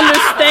all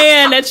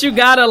understand that you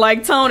gotta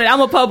like tone it.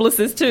 I'm a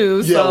publicist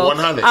too, Yeah, so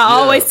 100, I yeah.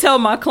 always tell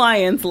my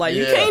clients like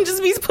you Yeah. can't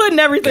just be putting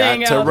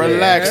everything Got to out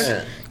relax.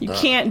 there. You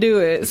can't do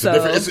it. So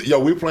Yo,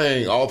 we're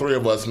playing, all 3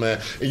 of us, man.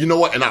 And you know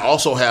what? And I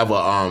also have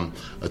a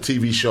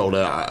TV show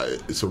that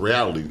it's a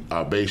reality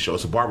based show.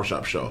 It's a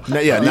barbershop show. No,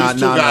 yeah, these nah, 2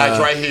 nah, guys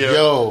nah. right here.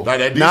 Yo.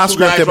 These 2 Non-scripted,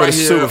 guys but right it's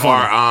here super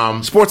fun.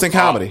 are Sports and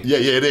comedy. Yeah,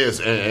 it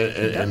is,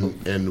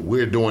 and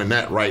we're doing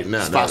that right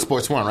now. Fox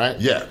Sports 1, right?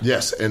 Yeah,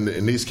 yes, and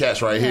these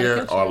cats right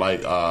here are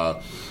like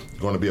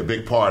going to be a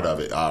big part of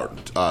it.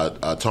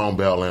 Tone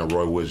Bell and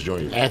Roy Woods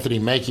Jr. Anthony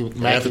Mackie,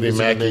 Bert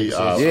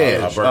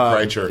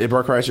Kreischer.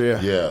 Bert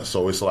Kreischer, Yeah,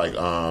 so it's like,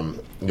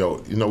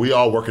 we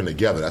all working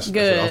together. That's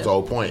the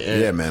whole point.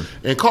 And, yeah, man.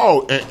 And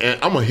Carl, and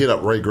I'm going to hit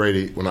up Ray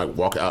Grady when I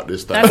walk out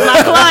this thing. That's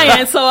my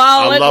client, so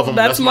I love him.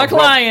 That's my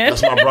client.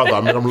 That's my brother.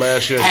 I met him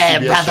last year.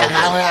 Hey, brother,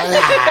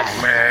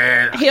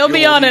 Man, he'll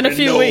be on in a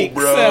few weeks.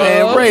 Bro. So.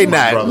 Man, Ray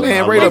not.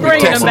 Man, Ray don't be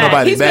texting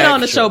nobody He's back. been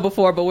on the show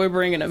before, but we're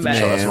bringing him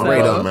back. That's my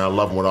brother, man. I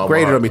love him with all my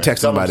Grady heart. don't be texting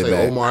somebody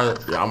back. Omar,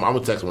 I'm going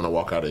to text him when I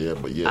walk out of here,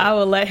 but yeah. I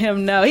will let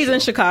him know. He's in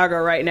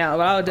Chicago right now,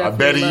 but I'll I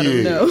bet definitely he let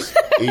him know. is.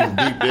 Eating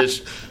deep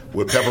dish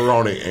with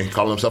pepperoni and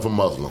calling himself a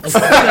Muslim. Well,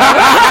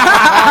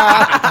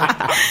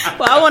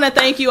 I want to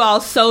thank you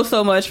all so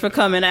much for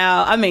coming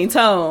out. I mean,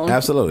 Tone.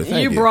 Absolutely.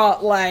 Thank you.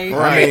 Brought like...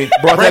 Brought Bring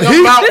that them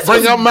heat. out.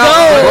 Bring them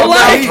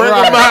out. Bring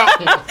them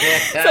out.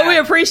 So we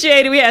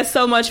appreciate it. We had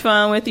so much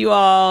fun with you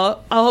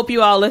all. I hope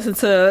you all listen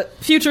to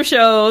future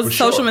shows, For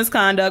sure. Social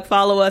Misconduct.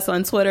 Follow us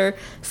on Twitter,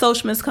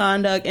 Social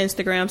Misconduct,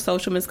 Instagram,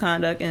 Social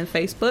Misconduct, and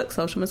Facebook,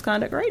 Social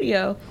Misconduct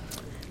Radio.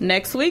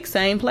 Next week,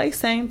 same place,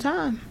 same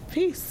time.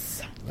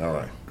 Peace. All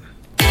right.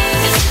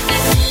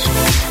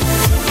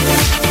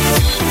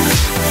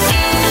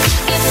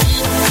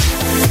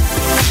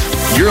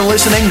 You're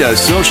listening to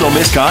Social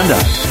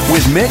Misconduct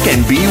with Mick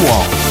and B.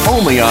 Wall,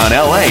 only on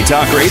LA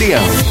Talk Radio.